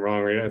correct me if I'm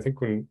wrong, right? I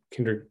think when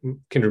Kindred,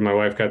 my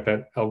wife, got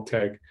that elk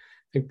tag, I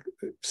think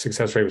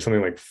success rate was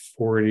something like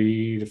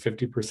 40 to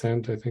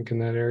 50%, I think, in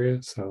that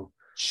area. So,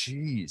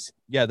 jeez,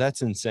 yeah,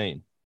 that's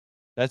insane.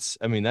 That's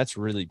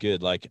really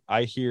good. Like,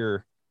 I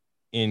hear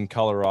in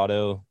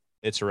Colorado,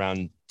 it's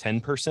around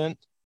 10%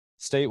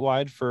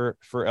 statewide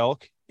for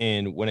elk.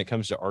 And when it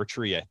comes to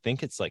archery, I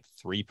think it's like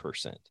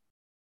 3%.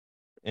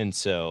 And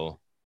so,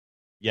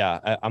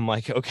 yeah, I'm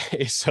like,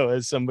 okay, so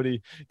as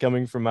somebody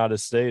coming from out of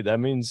state, that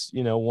means,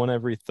 you know, 1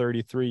 every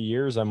 33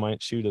 years, I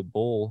might shoot a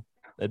bull.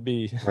 That'd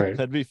be, right.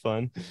 That'd be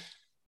fun.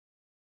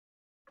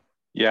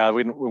 Yeah.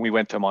 When we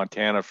went to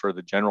Montana for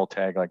the general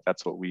tag, like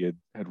that's what we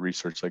had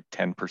researched, like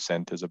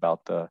 10% is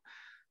about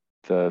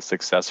the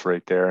success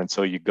rate there. And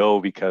so you go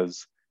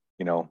because,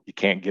 you know, you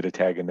can't get a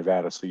tag in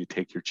Nevada, so you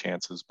take your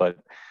chances. But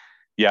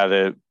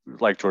yeah,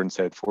 like Jordan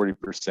said,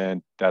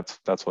 40%,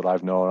 that's what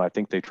I've known. I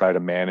think they try to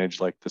manage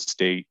like the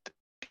state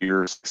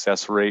deer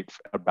success rate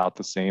about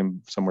the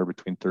same, somewhere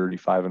between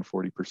 35 and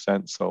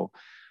 40%. So,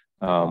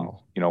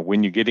 wow. You know,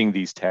 when you're getting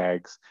these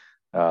tags,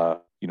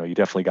 you know, you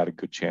definitely got a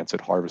good chance at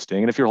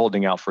harvesting. And if you're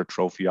holding out for a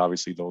trophy,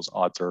 obviously those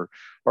odds are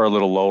a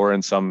little lower,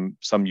 and some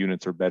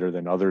units are better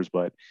than others.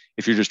 But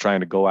if you're just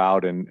trying to go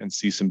out and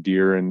see some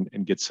deer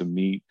and get some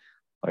meat,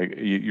 like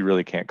you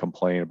really can't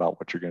complain about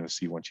what you're going to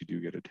see once you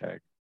do get a tag.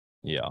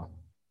 Yeah.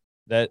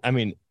 I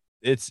mean,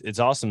 it's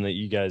awesome that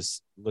you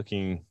guys,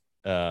 looking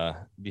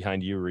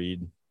behind you,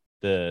 Reed,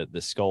 the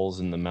skulls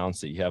and the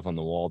mounts that you have on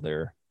the wall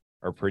there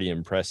are pretty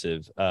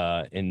impressive.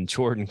 And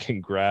Jordan,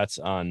 congrats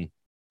on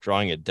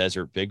drawing a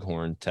desert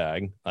bighorn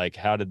tag. Like,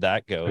 how did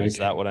that go? Is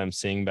that what I'm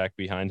seeing back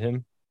behind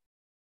him?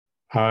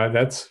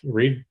 That's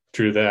Reed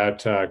drew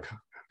that. God,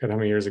 how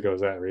many years ago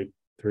was that, Reed?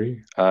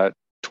 3?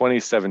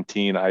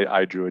 2017,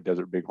 I drew a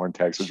desert bighorn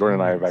tag. So Jordan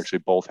and I have actually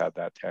both had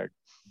that tag.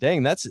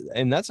 Dang, that's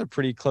a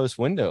pretty close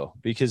window,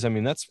 because I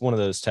mean, that's one of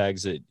those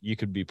tags that you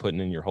could be putting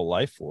in your whole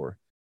life for.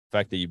 The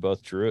fact that you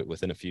both drew it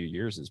within a few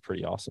years is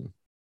pretty awesome.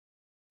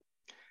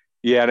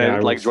 Yeah,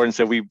 and like Jordan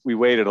said, we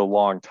waited a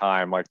long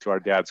time, like, to our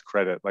dad's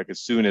credit. Like, as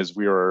soon as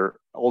we were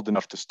old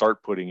enough to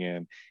start putting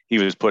in, he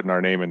was putting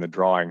our name in the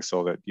drawing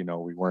so that, you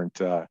know, we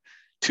weren't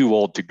too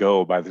old to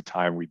go by the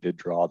time we did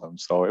draw them.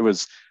 So it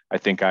was, I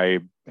think I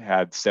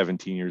had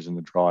 17 years in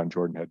the draw and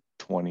Jordan had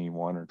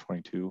 21 or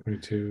 22.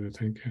 22, I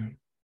think, yeah.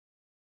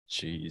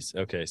 Jeez.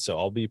 Okay, so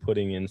I'll be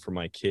putting in for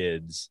my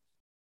kids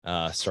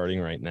starting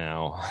right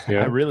now.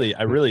 Yeah. I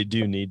really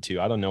do need to.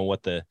 I don't know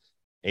what the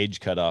age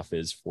cutoff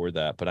is for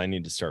that, but I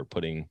need to start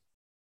putting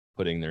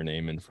their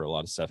name in for a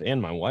lot of stuff.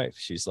 And my wife,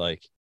 she's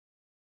like,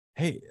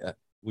 hey,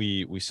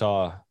 we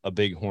saw a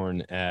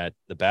bighorn at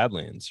the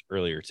Badlands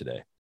earlier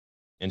today.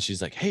 And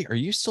she's like, hey, are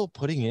you still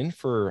putting in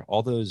for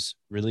all those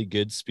really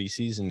good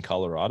species in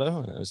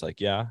Colorado? And I was like,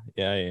 yeah,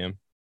 I am.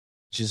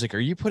 She's like, are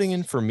you putting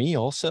in for me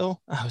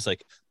also? I was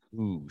like,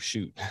 ooh,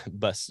 shoot,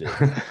 busted.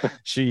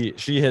 She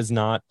has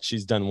not.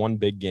 She's done one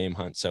big game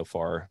hunt so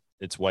far.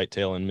 It's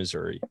whitetail in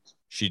Missouri.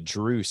 She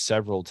drew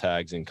several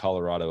tags in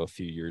Colorado a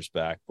few years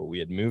back, but we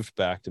had moved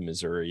back to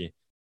Missouri.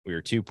 We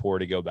were too poor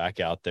to go back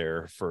out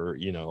there for,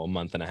 you know, a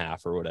month and a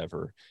half or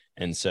whatever.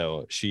 And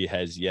so she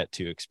has yet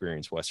to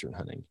experience Western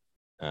hunting.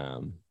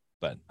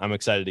 But I'm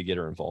excited to get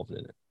her involved in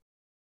it.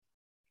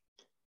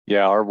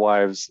 Yeah, our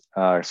wives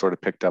sort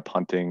of picked up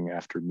hunting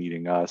after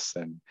meeting us.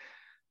 And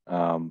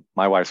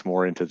my wife's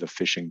more into the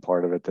fishing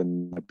part of it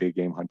than the big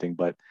game hunting,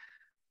 but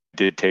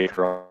did take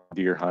her on a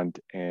deer hunt,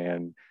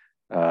 and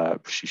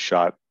she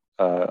shot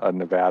a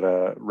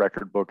Nevada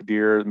record book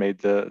deer, made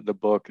the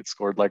book. It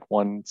scored like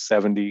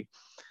 170.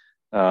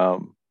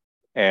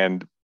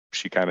 And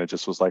she kind of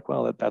just was like,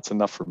 well, that's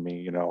enough for me,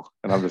 you know?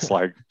 And I'm just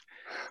like,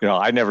 you know,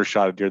 I never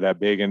shot a deer that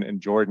big.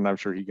 And Jordan, I'm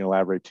sure he can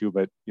elaborate too,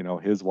 but you know,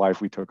 his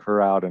wife, we took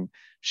her out and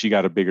she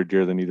got a bigger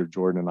deer than either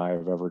Jordan and I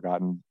have ever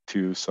gotten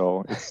to.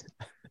 So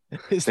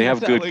it's, they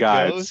have good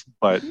guides,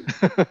 but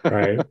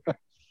right.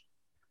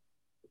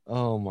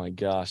 Oh my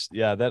gosh.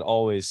 Yeah, that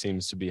always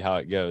seems to be how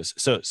it goes.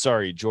 So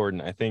sorry, Jordan.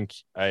 I think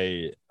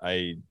I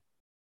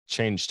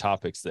changed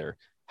topics there.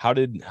 How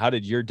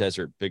did your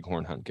desert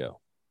bighorn hunt go?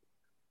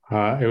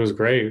 It was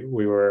great.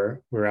 We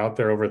were out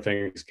there over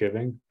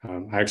Thanksgiving.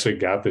 I actually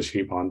got the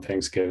sheep on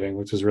Thanksgiving,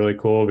 which was really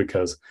cool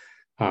because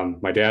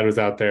my dad was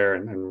out there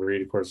and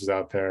Reed, of course, was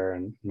out there,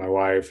 and my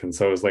wife. And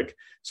so it was like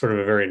sort of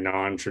a very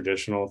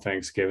non-traditional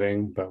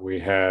Thanksgiving, but we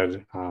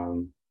had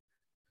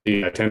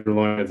the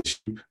tenderloin of the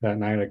sheep that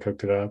night. I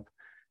cooked it up.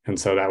 And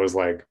so that was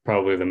like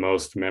probably the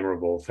most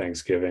memorable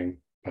Thanksgiving.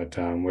 But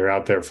we were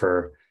out there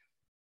for,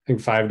 I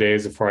think, 5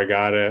 days before I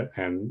got it.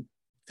 And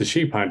the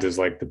sheep hunt is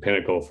like the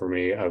pinnacle for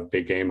me of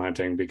big game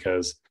hunting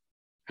because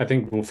I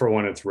think, well, for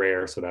one, it's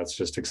rare. So that's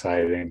just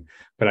exciting.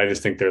 But I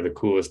just think they're the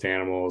coolest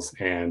animals.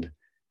 And,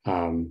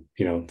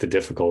 you know, the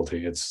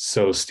difficulty, it's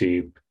so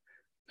steep.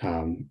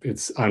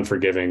 It's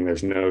unforgiving.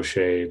 There's no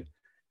shade.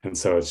 And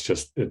so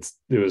it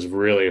was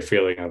really a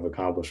feeling of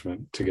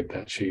accomplishment to get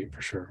that sheep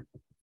for sure.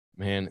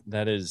 Man,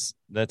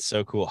 that's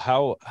so cool.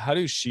 How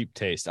do sheep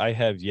taste? I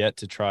have yet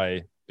to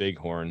try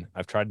bighorn.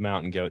 I've tried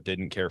mountain goat,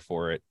 didn't care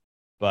for it.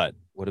 But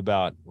what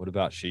about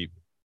sheep?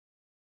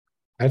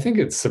 I think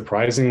it's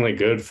surprisingly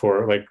good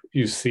for, like,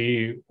 you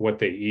see what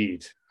they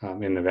eat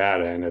in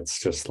Nevada, and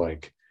it's just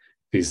like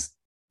these,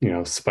 you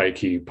know,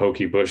 spiky,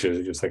 pokey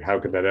bushes. Just like, how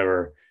could that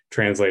ever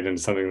translate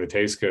into something that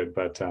tastes good?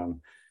 But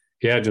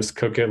yeah, just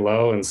cook it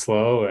low and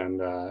slow,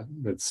 and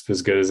it's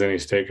as good as any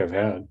steak I've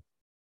had.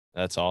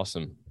 That's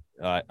awesome.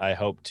 I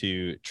hope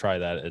to try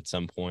that at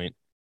some point.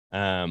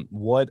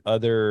 What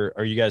other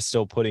are you guys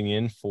still putting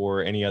in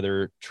for any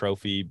other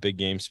trophy big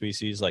game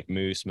species like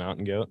moose,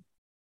 mountain goat?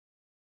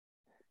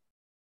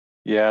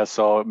 Yeah,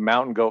 so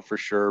mountain goat for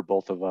sure,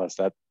 both of us.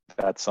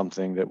 That's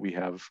something that we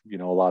have, you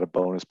know, a lot of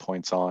bonus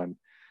points on.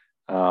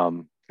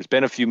 There's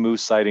been a few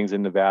moose sightings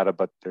in Nevada,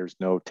 but there's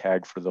no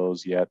tag for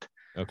those yet.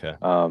 Okay.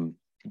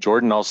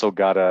 Jordan also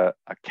got a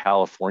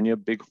California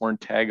bighorn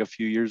tag a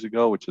few years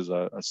ago, which is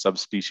a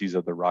subspecies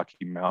of the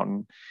Rocky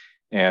Mountain.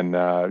 And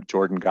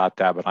Jordan got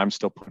that, but I'm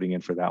still putting in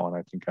for that one.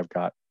 I think I've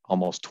got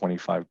almost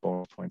 25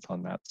 bonus points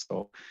on that.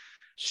 So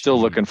still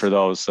looking for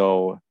those.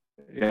 So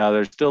yeah,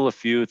 there's still a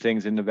few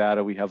things in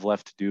Nevada we have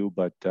left to do,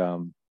 but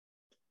you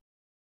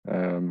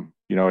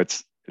know,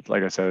 it's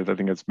like I said, I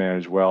think it's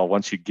managed well.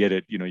 Once you get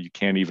it, you know, you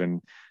can't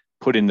even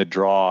put in the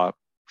draw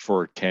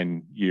for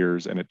 10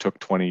 years, and it took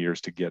 20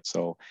 years to get.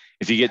 So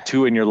if you get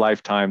 2 in your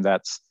lifetime,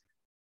 that's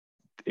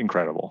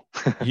incredible.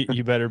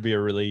 you better be a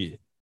really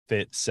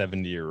fit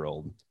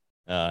 70-year-old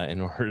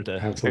in order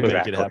to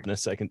make it happen a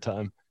second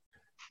time.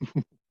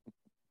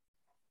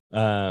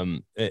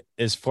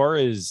 As far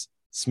as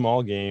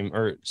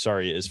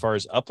as far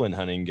as upland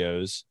hunting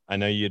goes, I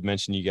know you had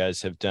mentioned you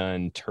guys have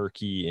done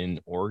turkey in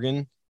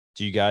Oregon.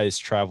 Do you guys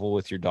travel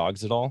with your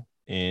dogs at all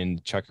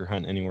and chukar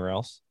hunt anywhere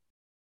else?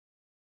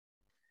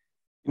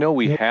 You know,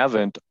 we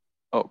haven't.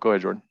 Oh, go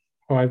ahead, Jordan.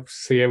 Oh,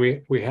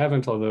 we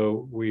haven't,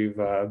 although we've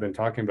been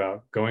talking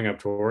about going up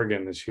to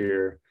Oregon this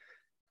year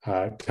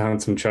to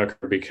hunt some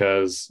chukar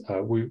because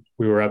we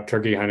were up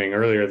turkey hunting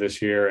earlier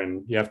this year,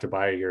 and you have to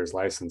buy a year's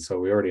license. So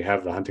we already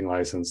have the hunting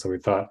license. So we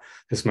thought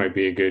this might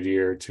be a good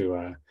year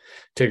to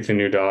take the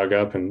new dog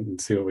up and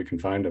see what we can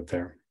find up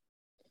there.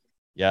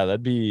 Yeah,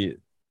 it'd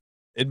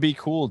be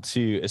cool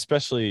to,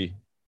 especially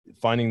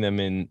finding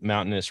them in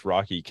mountainous,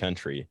 rocky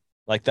country.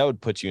 Like that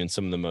would put you in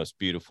some of the most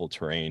beautiful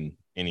terrain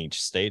in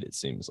each state, it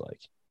seems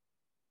like.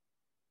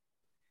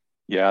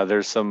 Yeah,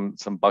 there's some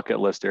bucket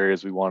list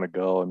areas we want to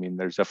go. I mean,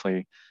 there's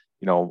definitely,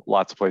 you know,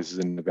 lots of places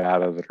in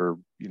Nevada that are,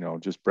 you know,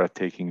 just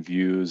breathtaking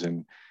views,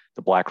 and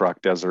the Black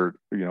Rock Desert,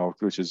 you know,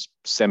 which is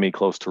semi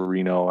close to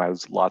Reno,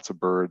 has lots of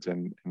birds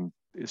and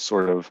is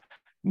sort of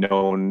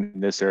known in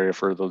this area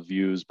for those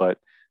views. But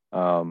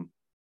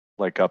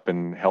like up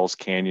in Hell's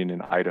Canyon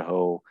in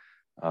Idaho,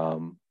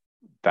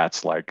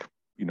 that's like,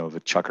 you know,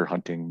 the chukar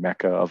hunting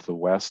mecca of the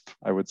West,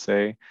 I would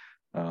say.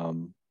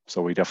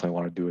 So we definitely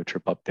want to do a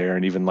trip up there.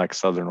 And even like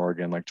Southern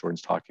Oregon, like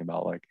Jordan's talking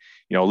about, like,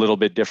 you know, a little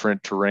bit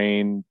different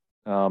terrain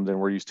than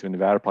we're used to in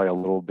Nevada, probably a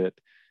little bit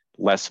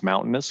less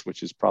mountainous,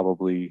 which is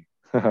probably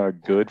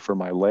good for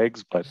my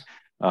legs, but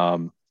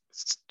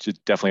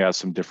just definitely has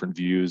some different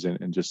views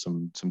and just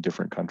some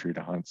different country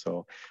to hunt.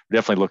 So we're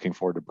definitely looking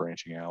forward to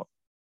branching out.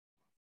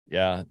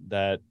 Yeah,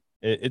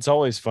 it's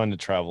always fun to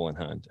travel and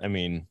hunt. I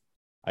mean,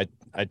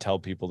 I tell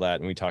people that,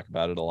 and we talk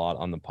about it a lot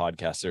on the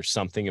podcast. There's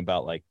something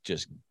about like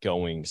just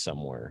going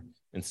somewhere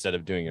instead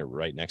of doing it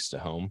right next to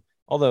home.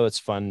 Although it's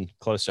fun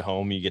close to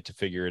home, you get to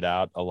figure it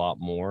out a lot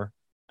more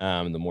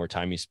the more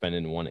time you spend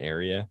in one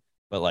area.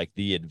 But like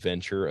the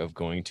adventure of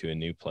going to a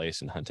new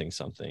place and hunting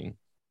something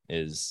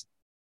is,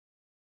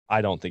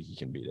 I don't think you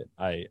can beat it.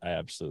 I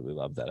absolutely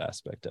love that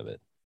aspect of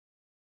it.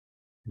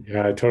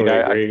 Yeah, I totally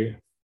agree.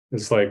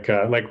 It's like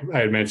I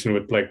had mentioned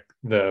with like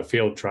the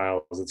field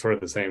trials, it's sort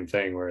of the same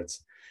thing where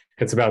it's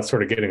about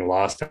sort of getting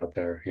lost out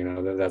there, you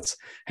know,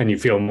 and you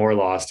feel more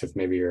lost if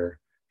maybe you're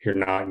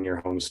not in your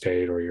home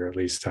state, or you're at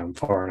least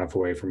far enough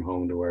away from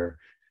home to where,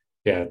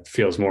 yeah, it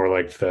feels more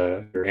like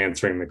you're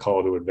answering the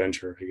call to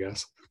adventure, I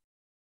guess.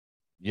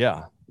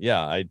 Yeah.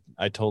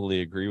 I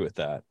totally agree with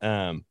that.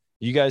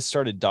 You guys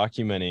started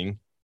documenting.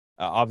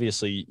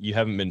 Obviously, you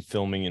haven't been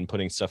filming and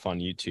putting stuff on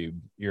YouTube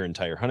your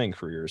entire hunting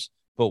careers,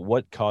 but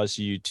what caused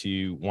you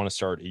to want to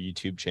start a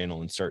YouTube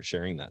channel and start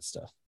sharing that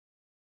stuff?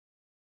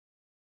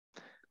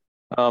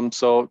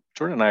 So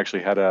Jordan and I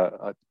actually had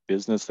a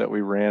business that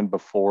we ran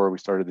before we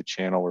started the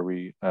channel, where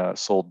we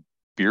sold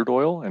beard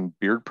oil and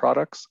beard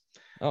products.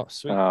 Oh,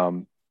 sweet.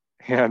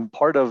 And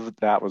part of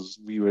that was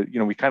we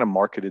kind of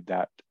marketed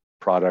that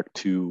product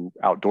to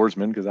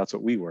outdoorsmen because that's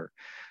what we were.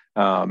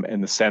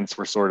 And the scents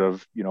were sort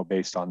of,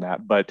 based on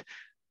that. But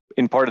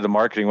in part of the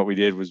marketing, what we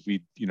did was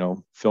we,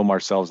 film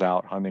ourselves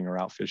out hunting or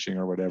out fishing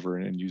or whatever,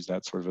 and use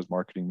that sort of as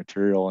marketing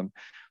material. And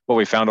what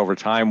we found over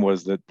time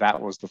was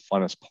that was the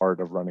funnest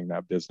part of running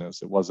that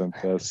business. It wasn't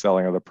the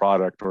selling of the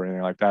product or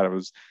anything like that. It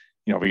was,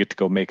 we get to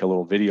go make a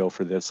little video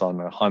for this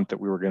on a hunt that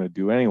we were going to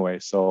do anyway.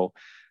 So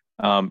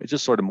it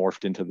just sort of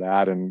morphed into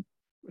that, and,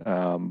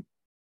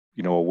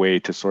 a way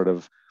to sort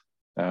of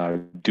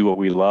do what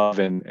we love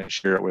and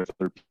share it with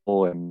other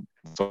people. And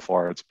so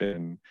far it's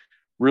been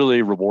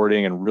really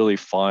rewarding and really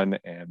fun.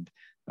 And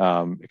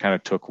it kind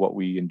of took what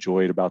we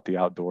enjoyed about the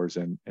outdoors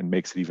and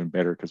makes it even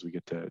better because we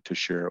get to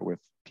share it with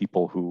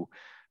people who,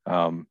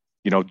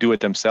 do it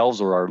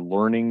themselves or are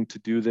learning to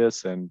do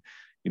this. And,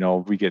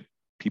 we get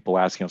people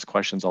asking us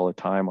questions all the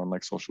time on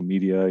like social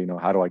media,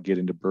 how do I get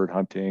into bird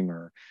hunting,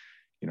 or,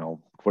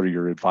 what are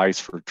your advice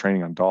for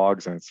training on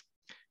dogs? And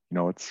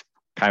it's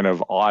kind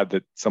of odd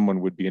that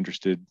someone would be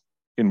interested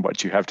in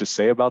what you have to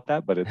say about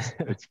that, but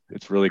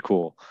it's really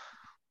cool.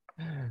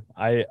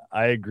 I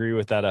agree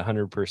with that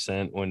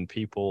 100%. When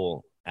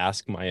people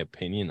ask my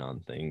opinion on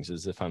things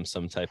as if I'm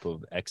some type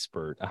of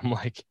expert, I'm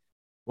like,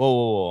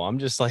 whoa. I'm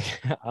just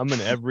like, I'm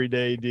an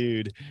everyday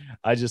dude.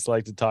 I just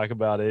like to talk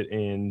about it.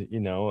 And,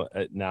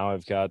 now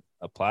I've got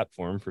a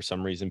platform. For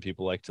some reason,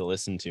 people like to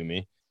listen to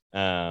me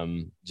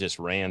just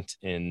rant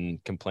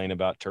and complain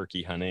about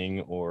turkey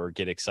hunting or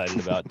get excited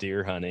about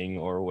deer hunting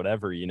or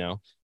whatever,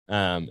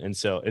 and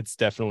so it's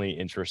definitely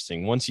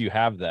interesting once you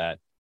have that,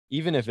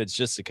 even if it's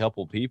just a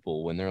couple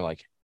people, when they're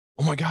like,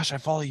 oh my gosh, I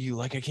follow you,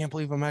 like I can't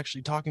believe I'm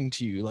actually talking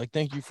to you, like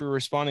thank you for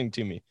responding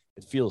to me.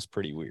 It feels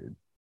pretty weird.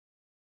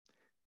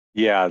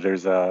 Yeah,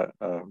 there's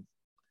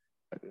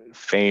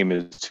fame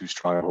is too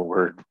strong of a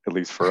word, at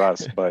least for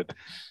us, but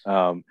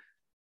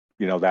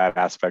that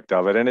aspect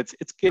of it. And it's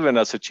given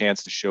us a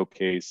chance to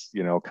showcase,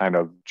 kind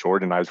of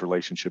Jordan and I's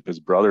relationship as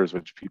brothers,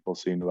 which people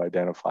seem to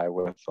identify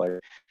with. Like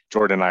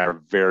Jordan and I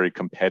are very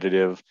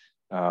competitive.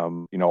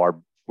 When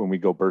we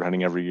go bird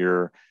hunting every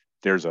year,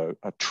 there's a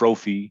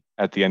trophy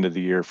at the end of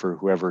the year for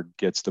whoever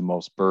gets the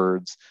most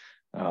birds.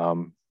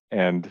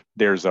 And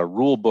there's a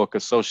rule book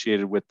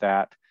associated with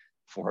that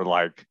for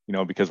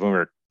because when we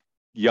were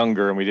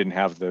younger and we didn't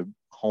have the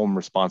home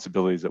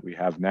responsibilities that we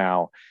have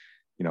now,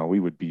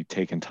 we would be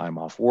taking time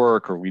off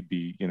work, or we'd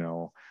be,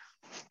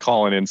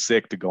 calling in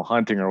sick to go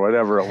hunting or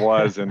whatever it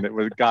was. And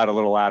it got a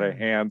little out of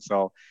hand.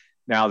 So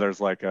now there's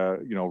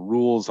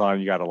rules on,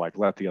 you got to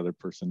let the other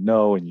person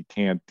know, and you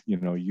can't,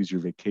 use your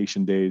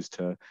vacation days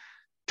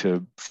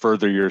to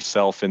further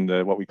yourself in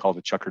what we call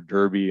the Chukar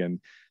Derby.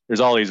 And there's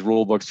all these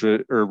rule books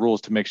or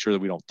rules to make sure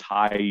that we don't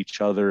tie each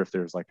other if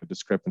there's a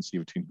discrepancy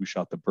between who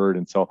shot the bird.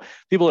 And so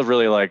people have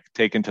really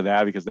taken to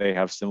that because they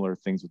have similar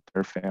things with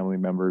their family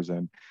members.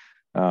 And,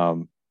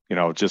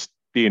 just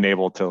being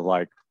able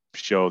to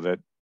show that,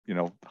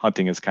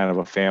 hunting is kind of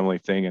a family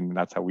thing, and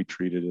that's how we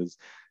treat it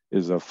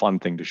is a fun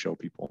thing to show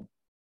people.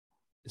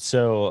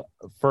 So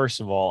first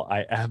of all,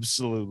 I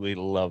absolutely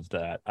love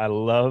that. I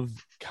love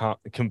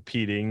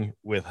competing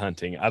with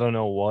hunting. I don't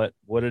know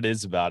what it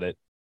is about it.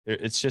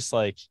 It's just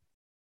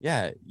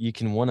yeah, you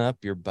can one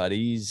up your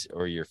buddies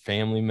or your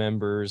family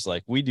members.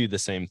 Like we do the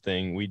same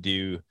thing. We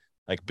do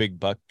big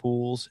buck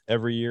pools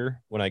every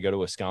year when I go to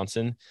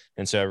Wisconsin.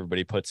 And so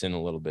everybody puts in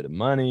a little bit of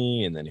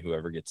money, and then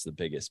whoever gets the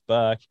biggest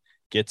buck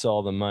gets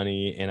all the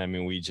money. And I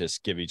mean, we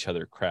just give each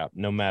other crap,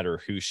 no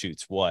matter who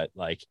shoots what.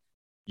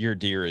 Your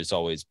deer is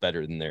always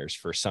better than theirs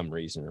for some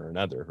reason or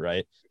another.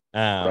 Right.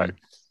 Right.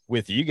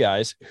 With you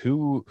guys,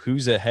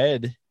 who's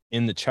ahead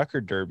in the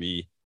Chukar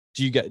Derby?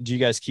 Do you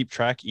guys keep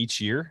track each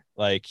year?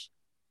 Do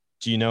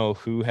you know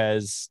who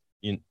has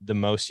the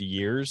most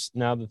years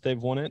now that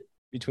they've won it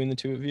between the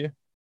two of you?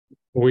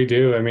 We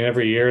do. I mean,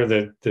 every year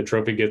the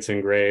trophy gets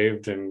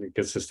engraved and it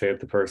gets to stay at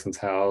the person's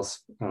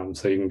house.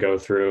 So you can go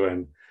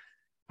through,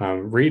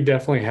 and Reed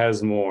definitely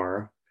has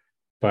more,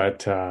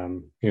 but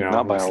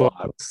not by a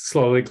lot.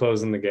 Slowly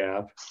closing the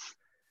gap.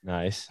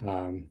 Nice.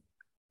 We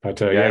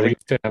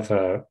used to have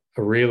a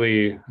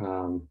really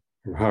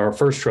our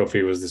first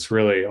trophy was this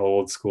really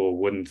old school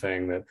wooden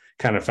thing that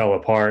kind of fell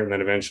apart, and then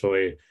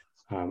eventually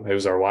It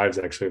was our wives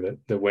actually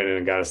that went in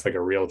and got us like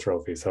a real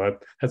trophy. So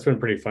that's been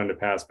pretty fun to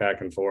pass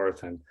back and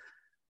forth. And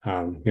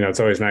it's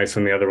always nice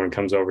when the other one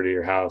comes over to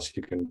your house.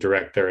 You can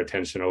direct their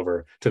attention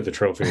over to the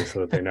trophy so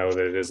that they know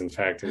that it is in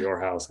fact at your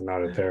house and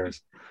not at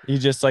theirs. You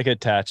just like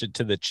attach it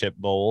to the chip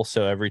bowl,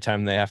 so every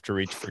time they have to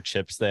reach for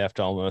chips, they have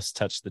to almost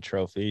touch the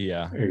trophy.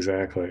 Yeah,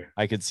 exactly.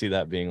 I could see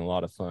that being a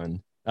lot of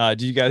fun.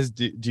 Do you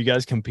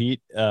guys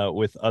compete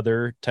with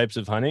other types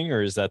of hunting,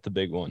 or is that the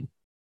big one,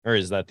 or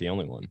is that the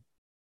only one?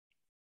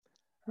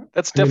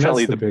 That's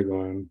definitely the big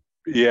one.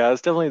 Yeah,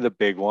 it's definitely the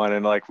big one.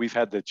 And like we've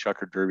had the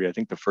Chukar Derby. I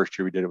think the first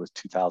year we did it was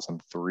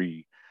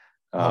 2003.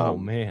 Oh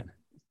man!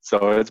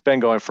 So it's been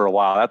going for a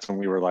while. That's when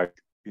we were like,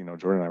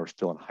 Jordan and I were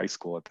still in high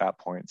school at that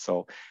point.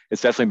 So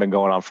it's definitely been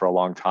going on for a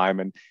long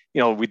time. And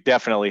we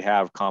definitely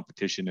have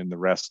competition in the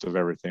rest of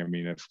everything. I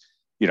mean, if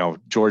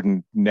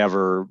Jordan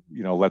never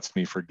lets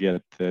me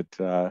forget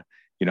that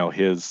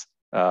his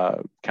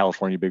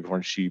California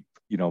Bighorn sheep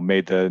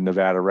made the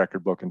Nevada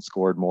record book and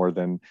scored more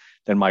than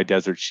my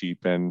desert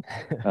sheep. And,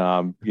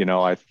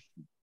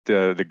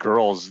 the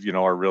girls,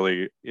 are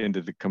really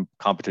into the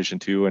competition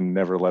too, and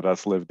never let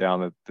us live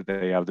down that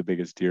they have the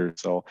biggest deer.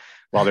 So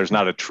while there's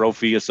not a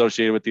trophy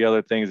associated with the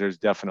other things, there's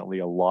definitely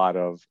a lot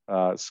of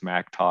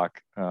smack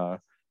talk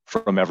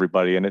from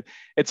everybody. And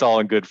it's all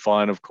in good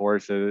fun, of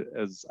course,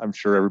 as I'm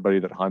sure everybody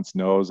that hunts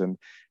knows. And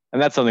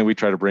that's something we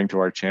try to bring to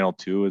our channel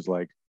too, is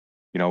like,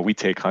 we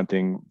take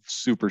hunting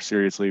super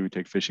seriously. We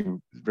take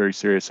fishing very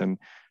serious,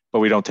 but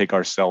we don't take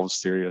ourselves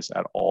serious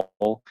at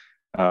all.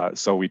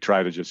 So we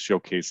try to just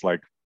showcase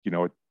like,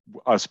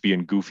 us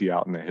being goofy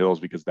out in the hills,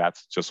 because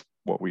that's just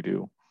what we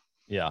do.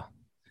 Yeah,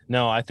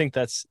 no, I think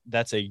that's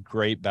a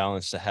great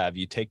balance to have.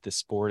 You take the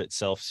sport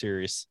itself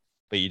serious,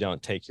 but you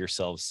don't take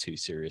yourselves too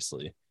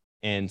seriously.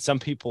 And some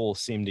people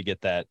seem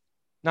to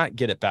not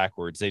get it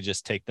backwards. They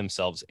just take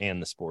themselves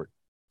and the sport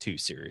too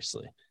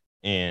seriously.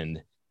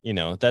 And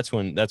that's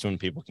when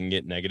people can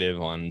get negative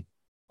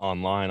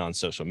online on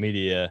social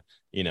media.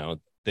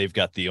 They've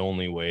got the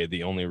only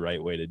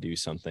right way to do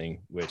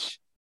something, which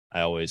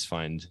I always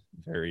find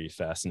very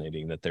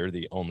fascinating, that they're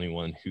the only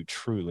one who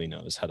truly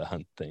knows how to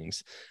hunt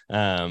things.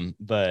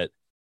 But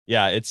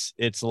yeah, it's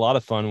a lot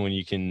of fun when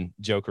you can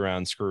joke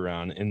around, screw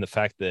around, and the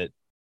fact that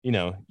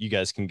you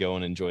guys can go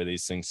and enjoy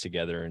these things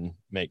together and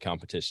make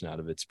competition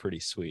out of it's pretty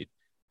sweet.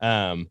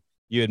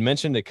 You had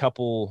mentioned a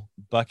couple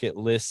bucket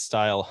list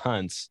style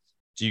hunts.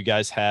 Do you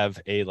guys have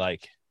a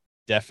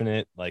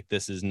definite,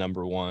 this is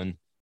number one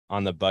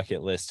on the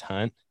bucket list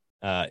hunt?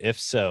 If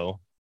so,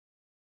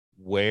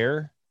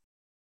 where,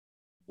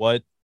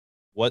 what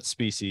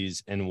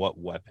species, and what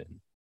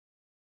weapon?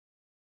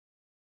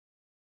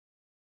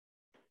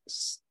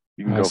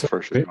 You can go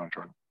first if you want,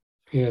 Jordan.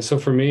 Yeah. So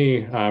for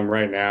me,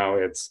 right now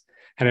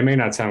and it may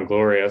not sound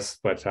glorious,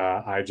 but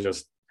I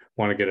just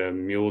want to get a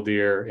mule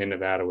deer in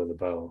Nevada with a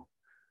bow.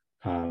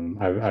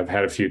 I've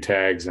had a few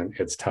tags and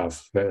it's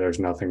tough. There's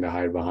nothing to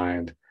hide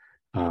behind.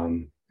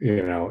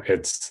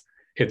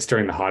 It's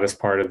during the hottest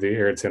part of the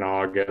year. It's in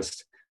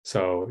August.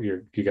 So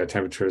you got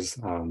temperatures,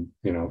 in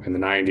the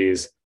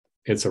 90s.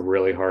 It's a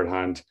really hard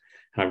hunt.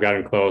 And I've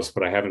gotten close,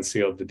 but I haven't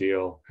sealed the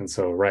deal. And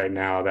so right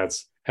now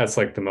that's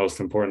like the most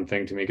important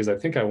thing to me, because I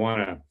think I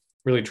want to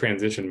really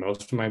transition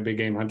most of my big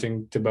game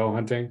hunting to bow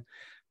hunting.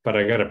 But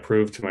I got to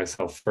prove to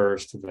myself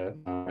first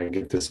that I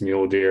get this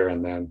mule deer,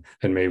 and then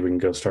maybe we can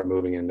go start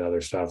moving into other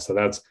stuff. So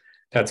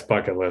that's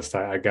bucket list.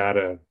 I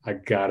gotta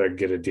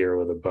get a deer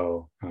with a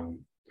bow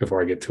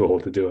before I get too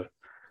old to do it.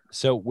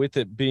 So with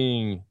it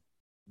being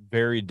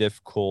very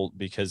difficult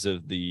because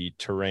of the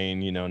terrain,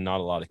 not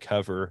a lot of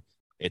cover,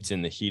 it's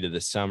in the heat of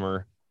the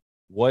summer.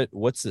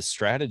 What's the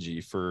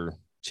strategy for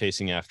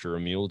chasing after a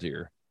mule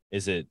deer?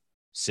 Is it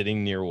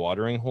sitting near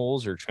watering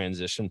holes or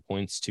transition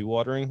points to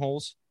watering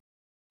holes?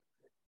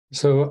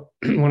 So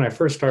when I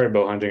first started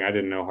bow hunting, I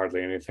didn't know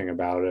hardly anything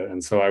about it.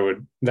 And so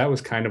that was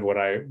kind of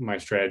my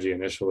strategy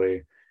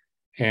initially.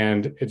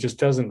 And it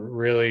just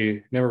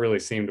never really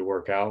seemed to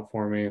work out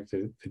for me.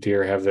 The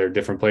deer have their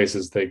different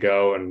places they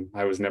go, and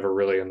I was never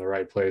really in the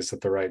right place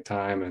at the right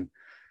time.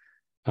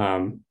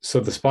 And so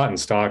the spot and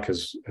stalk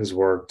has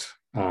worked,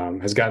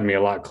 has gotten me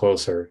a lot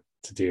closer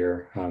to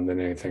deer than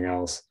anything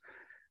else.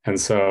 And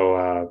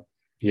so,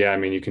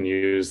 you can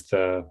use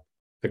the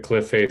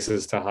cliff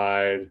faces to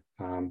hide,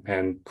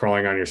 and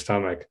crawling on your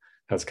stomach.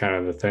 That's kind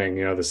of the thing.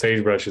 The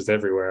sagebrush is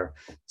everywhere.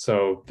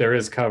 So there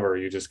is cover.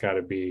 You just got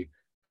to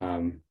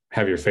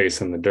have your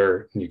face in the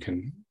dirt, and you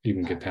can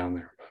get down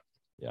there.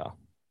 Yeah.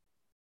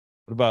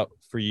 What about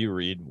for you,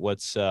 Reed?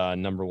 What's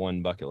number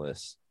one bucket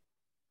list?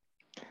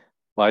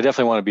 Well, I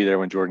definitely want to be there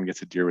when Jordan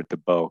gets a deer with the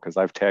bow, because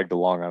I've tagged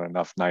along on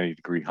enough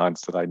 90-degree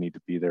hunts that I need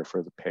to be there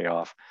for the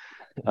payoff.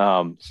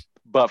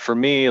 But for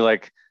me,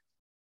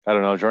 I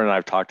don't know, Jordan and I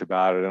have talked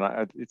about it,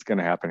 and it's going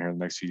to happen here in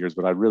the next few years,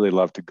 but I'd really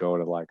love to go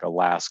to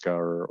Alaska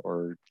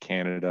or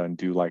Canada and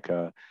do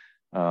a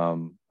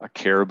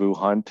caribou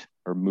hunt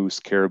or moose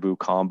caribou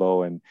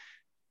combo, and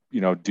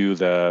do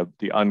the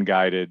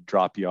unguided,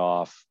 drop you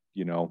off,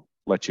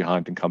 let you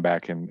hunt and come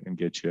back and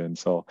get you. And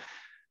so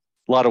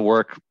lot of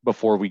work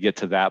before we get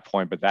to that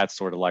point, but that's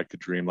sort of like the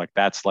dream. Like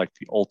that's like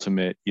the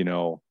ultimate, you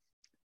know,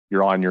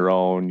 you're on your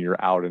own,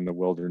 you're out in the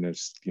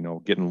wilderness, you know,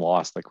 getting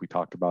lost, like we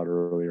talked about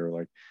earlier.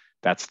 Like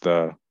that's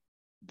the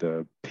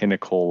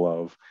pinnacle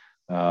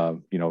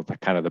of, you know, the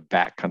kind of the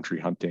backcountry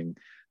hunting.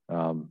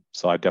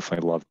 So I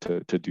definitely love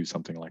to do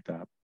something like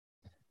that.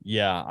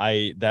 Yeah,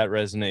 that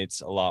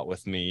resonates a lot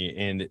with me.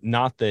 And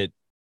not that,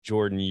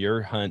 Jordan,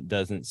 your hunt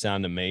doesn't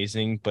sound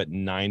amazing, but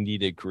 90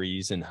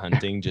 degrees and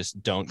hunting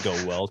just don't go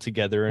well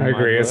together. I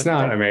agree. It's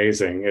not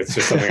amazing. It's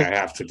just something I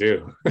have to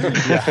do.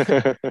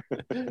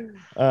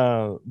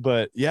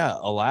 But yeah,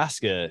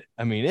 Alaska,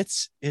 I mean,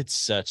 it's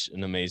such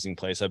an amazing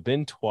place. I've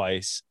been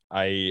twice.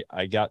 I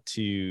got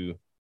to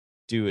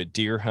do a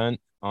deer hunt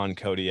on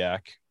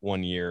Kodiak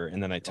one year,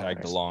 and then I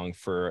tagged along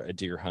for a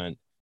deer hunt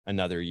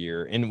another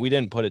year. And we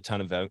didn't put a ton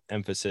of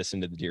emphasis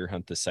into the deer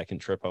hunt the second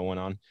trip I went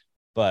on,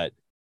 but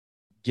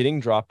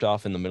getting dropped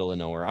off in the middle of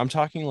nowhere, I'm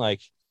talking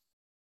like,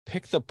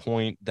 pick the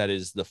point that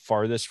is the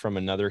farthest from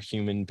another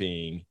human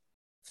being,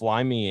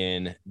 fly me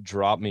in,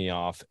 drop me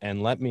off,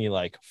 and let me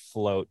like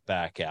float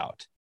back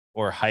out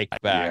or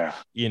hike back,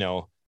 you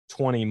know,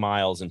 20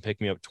 miles and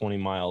pick me up 20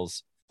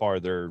 miles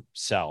farther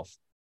south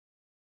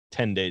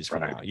 10 days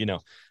from now, you know,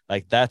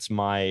 like that's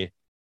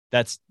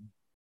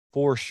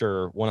for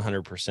sure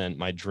 100%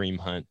 my dream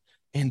hunt.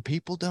 And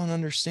people don't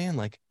understand,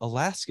 like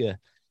Alaska,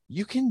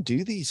 you can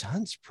do these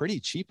hunts pretty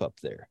cheap up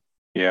there.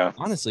 Yeah.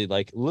 Honestly,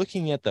 like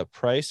looking at the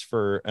price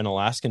for an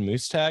Alaskan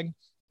moose tag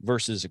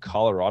versus a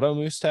Colorado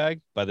moose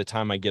tag, by the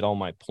time I get all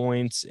my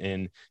points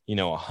and, you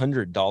know,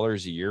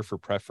 $100 a year for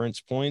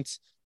preference points.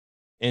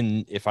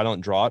 And if I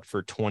don't draw it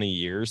for 20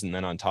 years, and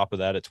then on top of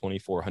that, a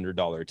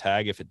 $2,400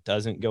 tag, if it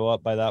doesn't go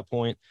up by that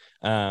point,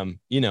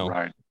 you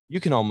know, you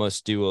can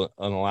almost do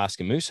an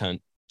Alaskan moose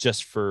hunt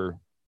just for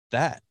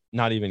that,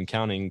 not even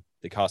counting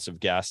the cost of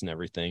gas and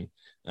everything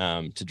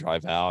to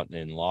drive out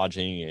and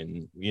lodging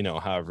and, you know,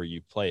 however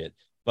you play it.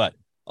 But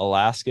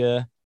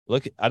Alaska,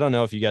 look, I don't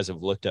know if you guys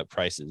have looked up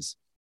prices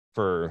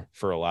for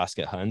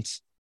Alaska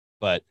hunts,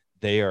 but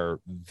they are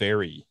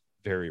very,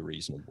 very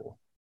reasonable.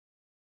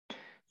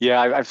 Yeah,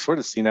 I've sort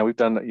of seen that. We've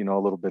done, you know,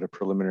 a little bit of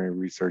preliminary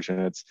research, and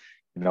it's,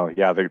 you know,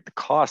 yeah, the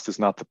cost is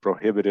not the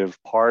prohibitive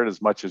part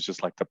as much as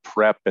just like the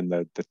prep and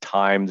the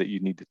time that you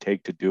need to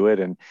take to do it,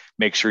 and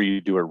make sure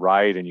you do it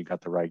right and you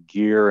got the right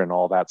gear and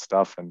all that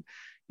stuff. And,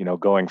 you know,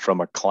 going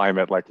from a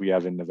climate like we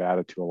have in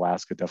Nevada to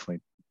Alaska definitely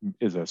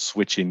is a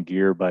switch in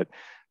gear. But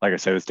like I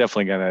said, it's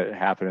definitely going to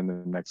happen in the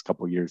next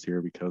couple of years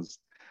here because,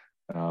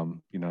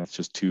 you know, it's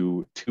just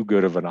too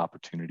good of an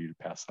opportunity to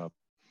pass up.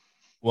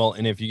 Well,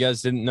 and if you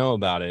guys didn't know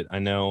about it, I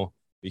know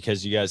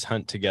because you guys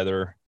hunt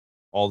together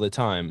all the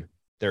time,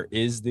 there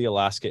is the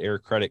Alaska Air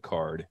credit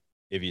card.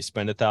 If you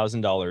spend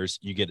 $1,000,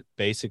 you get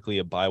basically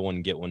a buy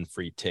one, get one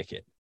free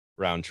ticket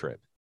round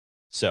trip.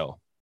 So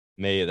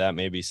that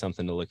may be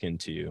something to look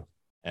into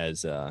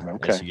as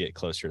you get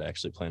closer to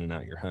actually planning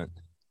out your hunt.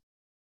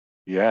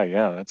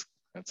 Yeah,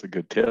 that's a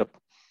good tip.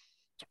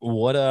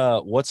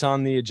 What's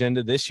on the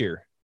agenda this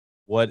year?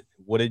 What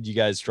did you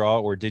guys draw,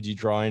 or did you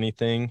draw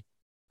anything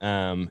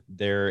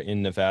there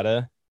in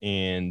Nevada?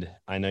 And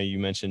I know you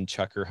mentioned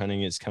chukar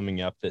hunting is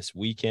coming up this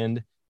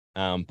weekend,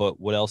 but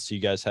what else do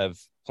you guys have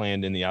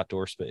planned in the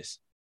outdoor space?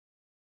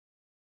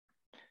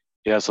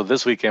 Yeah, so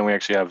this weekend we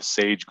actually have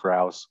sage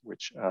grouse,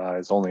 which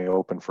is only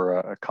open for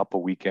a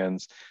couple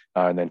weekends,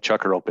 and then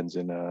chukar opens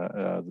in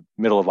the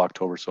middle of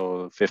October,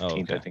 so the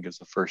 15th I think is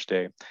the first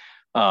day.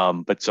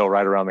 But so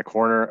right around the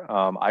corner,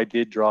 I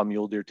did draw a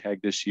mule deer tag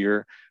this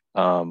year,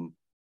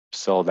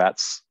 so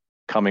that's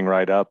coming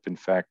right up. In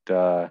fact,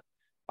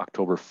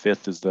 October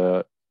 5th is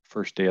the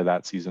first day of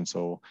that season,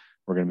 so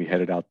we're going to be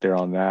headed out there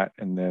on that.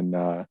 And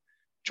then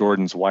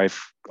Jordan's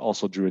wife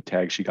also drew a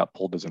tag. She got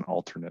pulled as an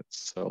alternate.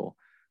 So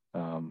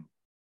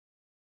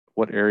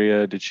what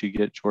area did she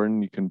get,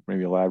 Jordan? You can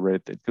maybe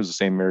elaborate. It was the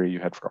same area you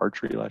had for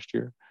archery last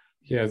year.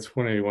 Yeah, it's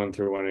 181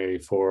 through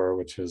 184,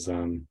 which is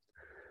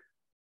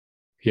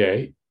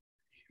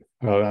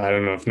well, I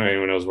don't know if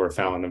anyone knows where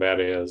Fallon,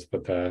 Nevada is,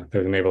 but there's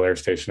a Naval Air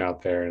Station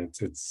out there, and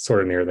it's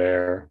sort of near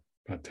there.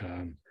 But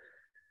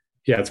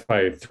it's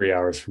probably 3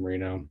 hours from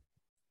Reno.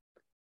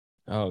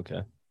 Oh,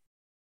 okay.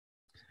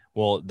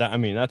 Well,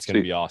 that's going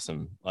to be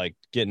awesome. Like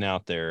getting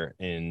out there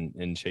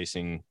and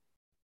chasing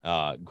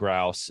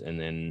grouse and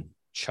then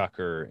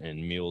chukar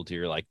and mule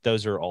deer. Like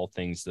those are all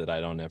things that I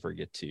don't ever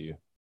get to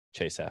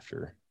chase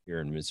after here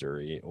in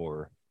Missouri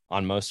or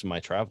on most of my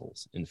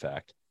travels, in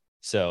fact.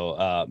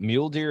 So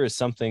mule deer is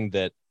something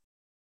that,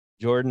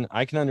 Jordan,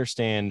 I can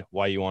understand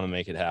why you want to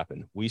make it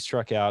happen. We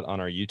struck out on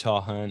our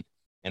Utah hunt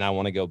and I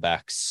want to go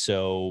back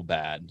so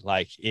bad.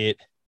 Like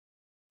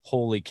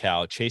holy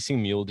cow,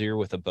 chasing mule deer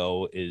with a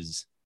bow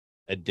is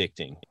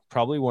addicting.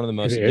 Probably one of the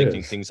most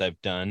addicting things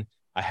I've done.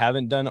 I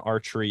haven't done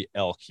archery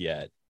elk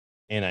yet,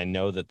 and I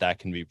know that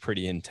can be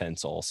pretty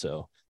intense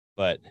also.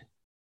 But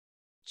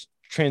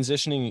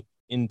transitioning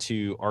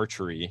into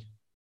archery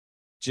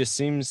just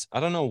seems, I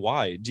don't know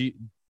why. Do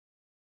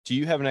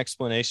you have an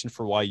explanation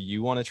for why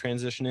you want to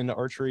transition into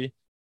archery?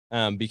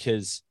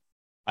 Because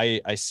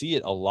I see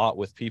it a lot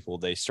with people.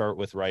 They start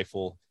with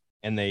rifle,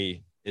 and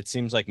it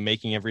seems like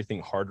making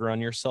everything harder on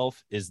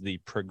yourself is the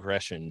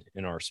progression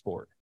in our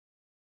sport.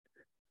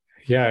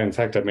 Yeah, in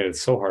fact, I've made it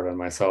so hard on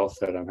myself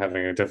that I'm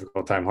having a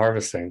difficult time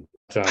harvesting.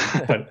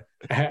 But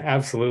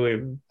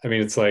absolutely, I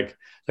mean, it's like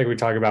we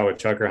talk about with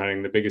chukar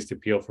hunting, the biggest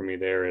appeal for me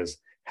there is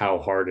how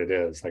hard it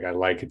is. Like, I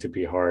like it to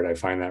be hard. I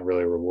find that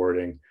really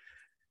rewarding.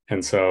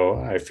 And so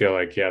I feel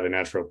like, yeah, the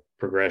natural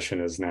progression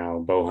is now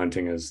bow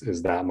hunting is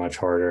that much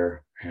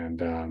harder,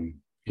 and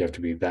you have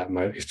to be that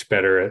much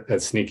better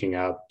at sneaking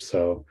up.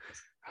 So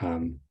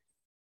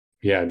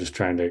yeah, just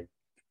trying to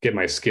get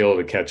my skill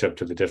to catch up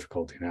to the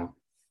difficulty now.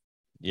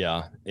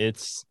 Yeah,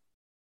 it's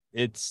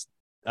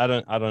I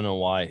don't know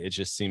why. It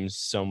just seems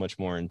so much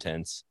more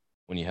intense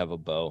when you have a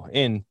bow.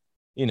 And,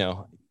 you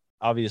know,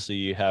 obviously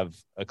you have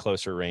a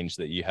closer range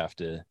that you have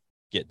to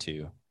get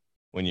to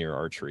when you're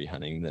archery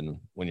hunting than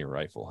when you're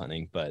rifle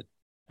hunting. But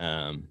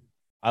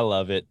I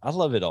love it. I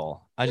love it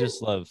all. I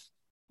just love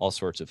all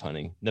sorts of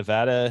hunting.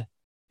 Nevada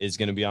is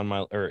going to be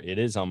it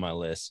is on my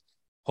list.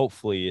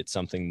 Hopefully it's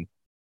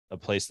a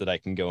place that I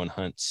can go and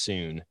hunt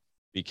soon,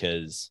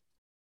 because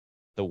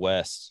the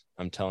West,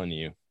 I'm telling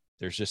you,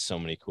 there's just so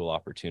many cool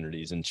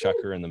opportunities. And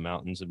chukar in the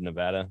mountains of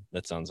Nevada,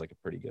 that sounds like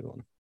a pretty good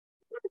one.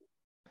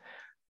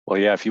 Well,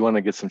 yeah, if you want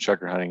to get some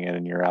chukar hunting in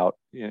and you're out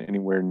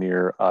anywhere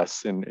near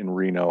us in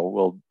Reno,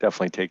 we'll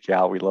definitely take you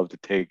out. We love to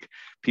take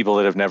people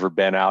that have never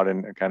been out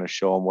and kind of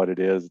show them what it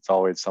is. It's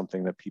always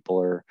something that people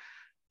are,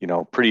 you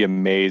know, pretty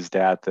amazed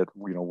at, that,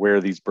 you know,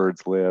 where these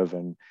birds live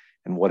and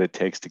what it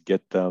takes to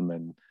get them.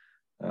 And,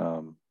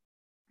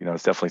 you know,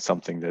 it's definitely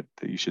something that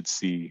you should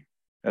see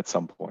at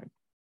some point.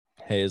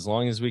 Hey, as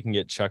long as we can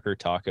get chukar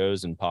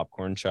tacos and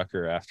popcorn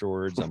chukar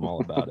afterwards, I'm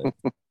all about it.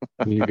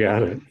 You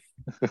got it.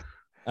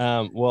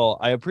 Well,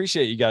 I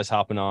appreciate you guys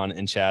hopping on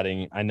and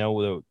chatting. I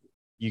know that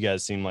you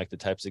guys seem like the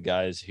types of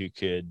guys who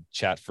could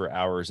chat for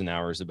hours and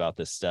hours about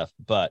this stuff,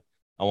 but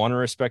I want to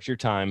respect your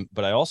time,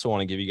 but I also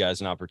want to give you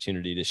guys an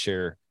opportunity to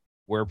share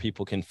where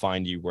people can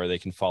find you, where they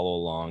can follow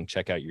along,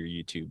 check out your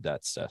YouTube,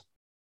 that stuff.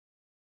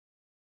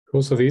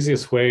 Cool. So the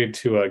easiest way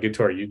to get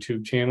to our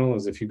YouTube channel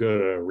is if you go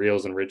to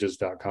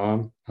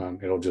reelsandridges.com.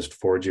 It'll just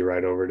forward you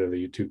right over to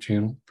the YouTube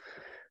channel.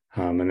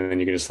 And then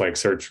you can just like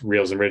search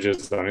Reels and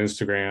Ridges on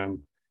Instagram,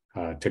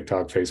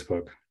 TikTok,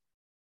 Facebook.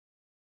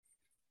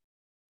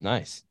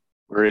 Nice.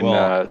 We're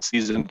in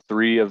season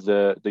 3 of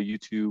the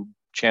YouTube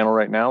channel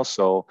right now.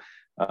 So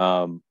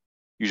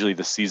usually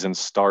the seasons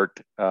start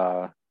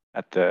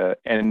at the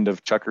end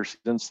of chukar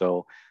season.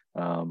 So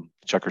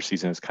chukar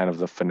season is kind of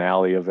the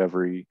finale of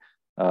every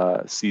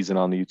season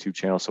on the YouTube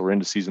channel. So we're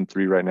into season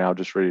 3 right now,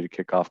 just ready to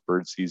kick off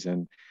bird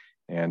season.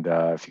 And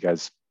if you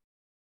guys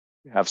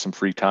have some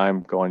free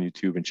time, go on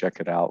YouTube and check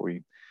it out.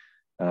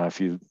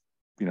 If you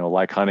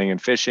like hunting and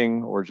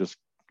fishing, or just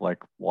like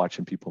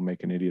watching people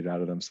make an idiot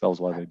out of themselves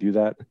while they do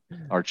that,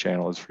 our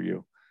channel is for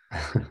you.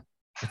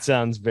 It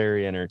sounds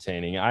very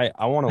entertaining. I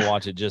want to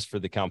watch it just for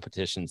the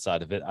competition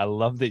side of it. I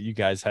love that you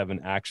guys have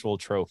an actual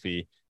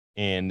trophy.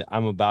 And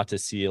I'm about to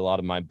see a lot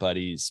of my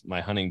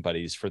hunting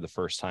buddies for the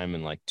first time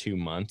in like 2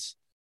 months.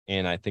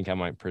 And I think I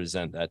might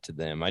present that to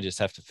them. I just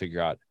have to figure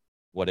out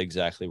what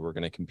exactly we're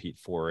going to compete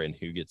for and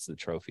who gets the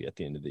trophy at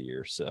the end of the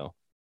year. So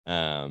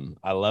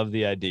I love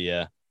the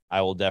idea.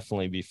 I will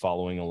definitely be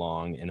following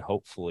along, and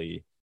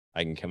hopefully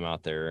I can come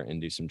out there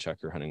and do some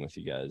chukar hunting with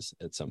you guys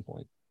at some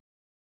point.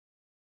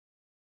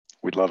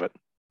 We'd love it.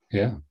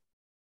 Yeah.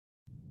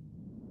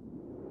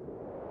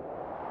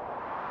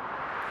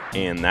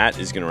 And that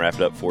is going to wrap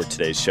it up for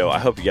today's show. I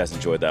hope you guys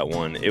enjoyed that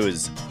one. It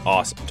was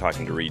awesome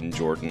talking to Reed and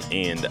Jordan,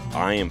 and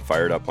I am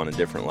fired up on a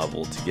different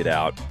level to get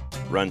out,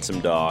 run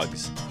some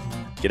dogs,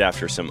 get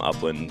after some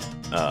upland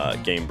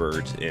game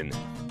birds, and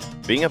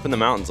being up in the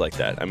mountains like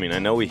that. I mean, I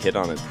know we hit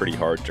on it pretty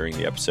hard during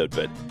the episode,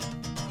 but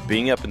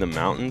being up in the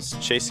mountains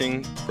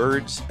chasing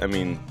birds, I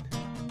mean,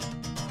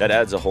 that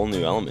adds a whole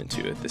new element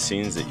to it. The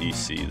scenes that you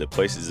see, the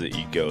places that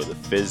you go, the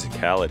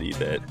physicality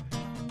that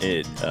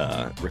it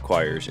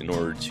requires in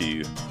order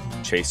to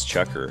chase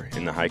chukar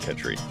in the high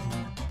country.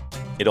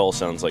 It all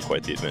sounds like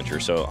quite the adventure,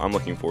 so I'm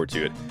looking forward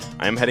to it.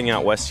 I'm heading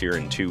out west here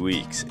in 2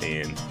 weeks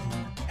and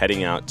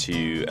heading out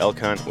to elk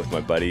hunt with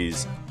my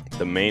buddies,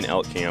 the main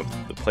elk camp,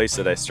 the place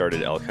that I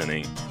started elk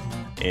hunting,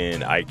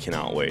 and I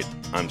cannot wait.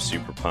 I'm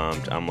super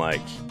pumped. I'm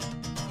like,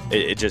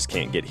 it just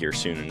can't get here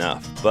soon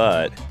enough.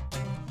 But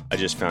I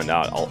just found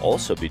out I'll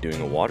also be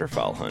doing a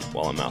waterfowl hunt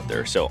while I'm out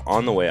there. So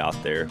on the way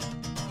out there,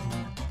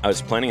 I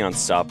was planning on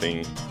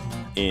stopping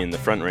in the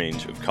Front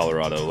Range of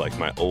Colorado, like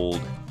my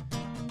old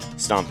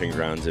stomping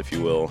grounds, if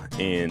you will,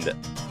 and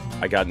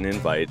I got an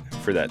invite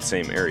for that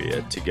same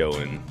area to go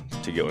and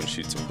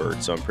shoot some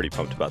birds. So I'm pretty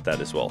pumped about that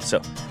as well.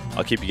 So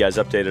I'll keep you guys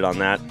updated on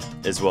that,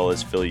 as well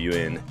as fill you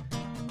in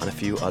on a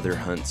few other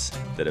hunts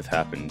that have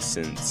happened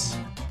since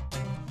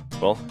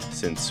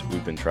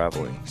we've been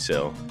traveling.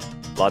 So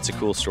lots of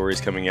cool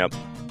stories coming up.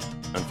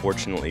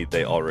 Unfortunately,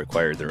 they all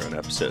require their own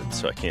episodes,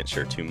 so I can't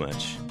share too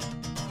much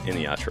in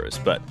the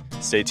outros, but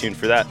stay tuned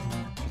for that.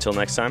 Until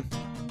next time,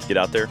 get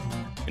out there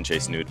and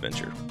chase a new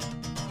adventure.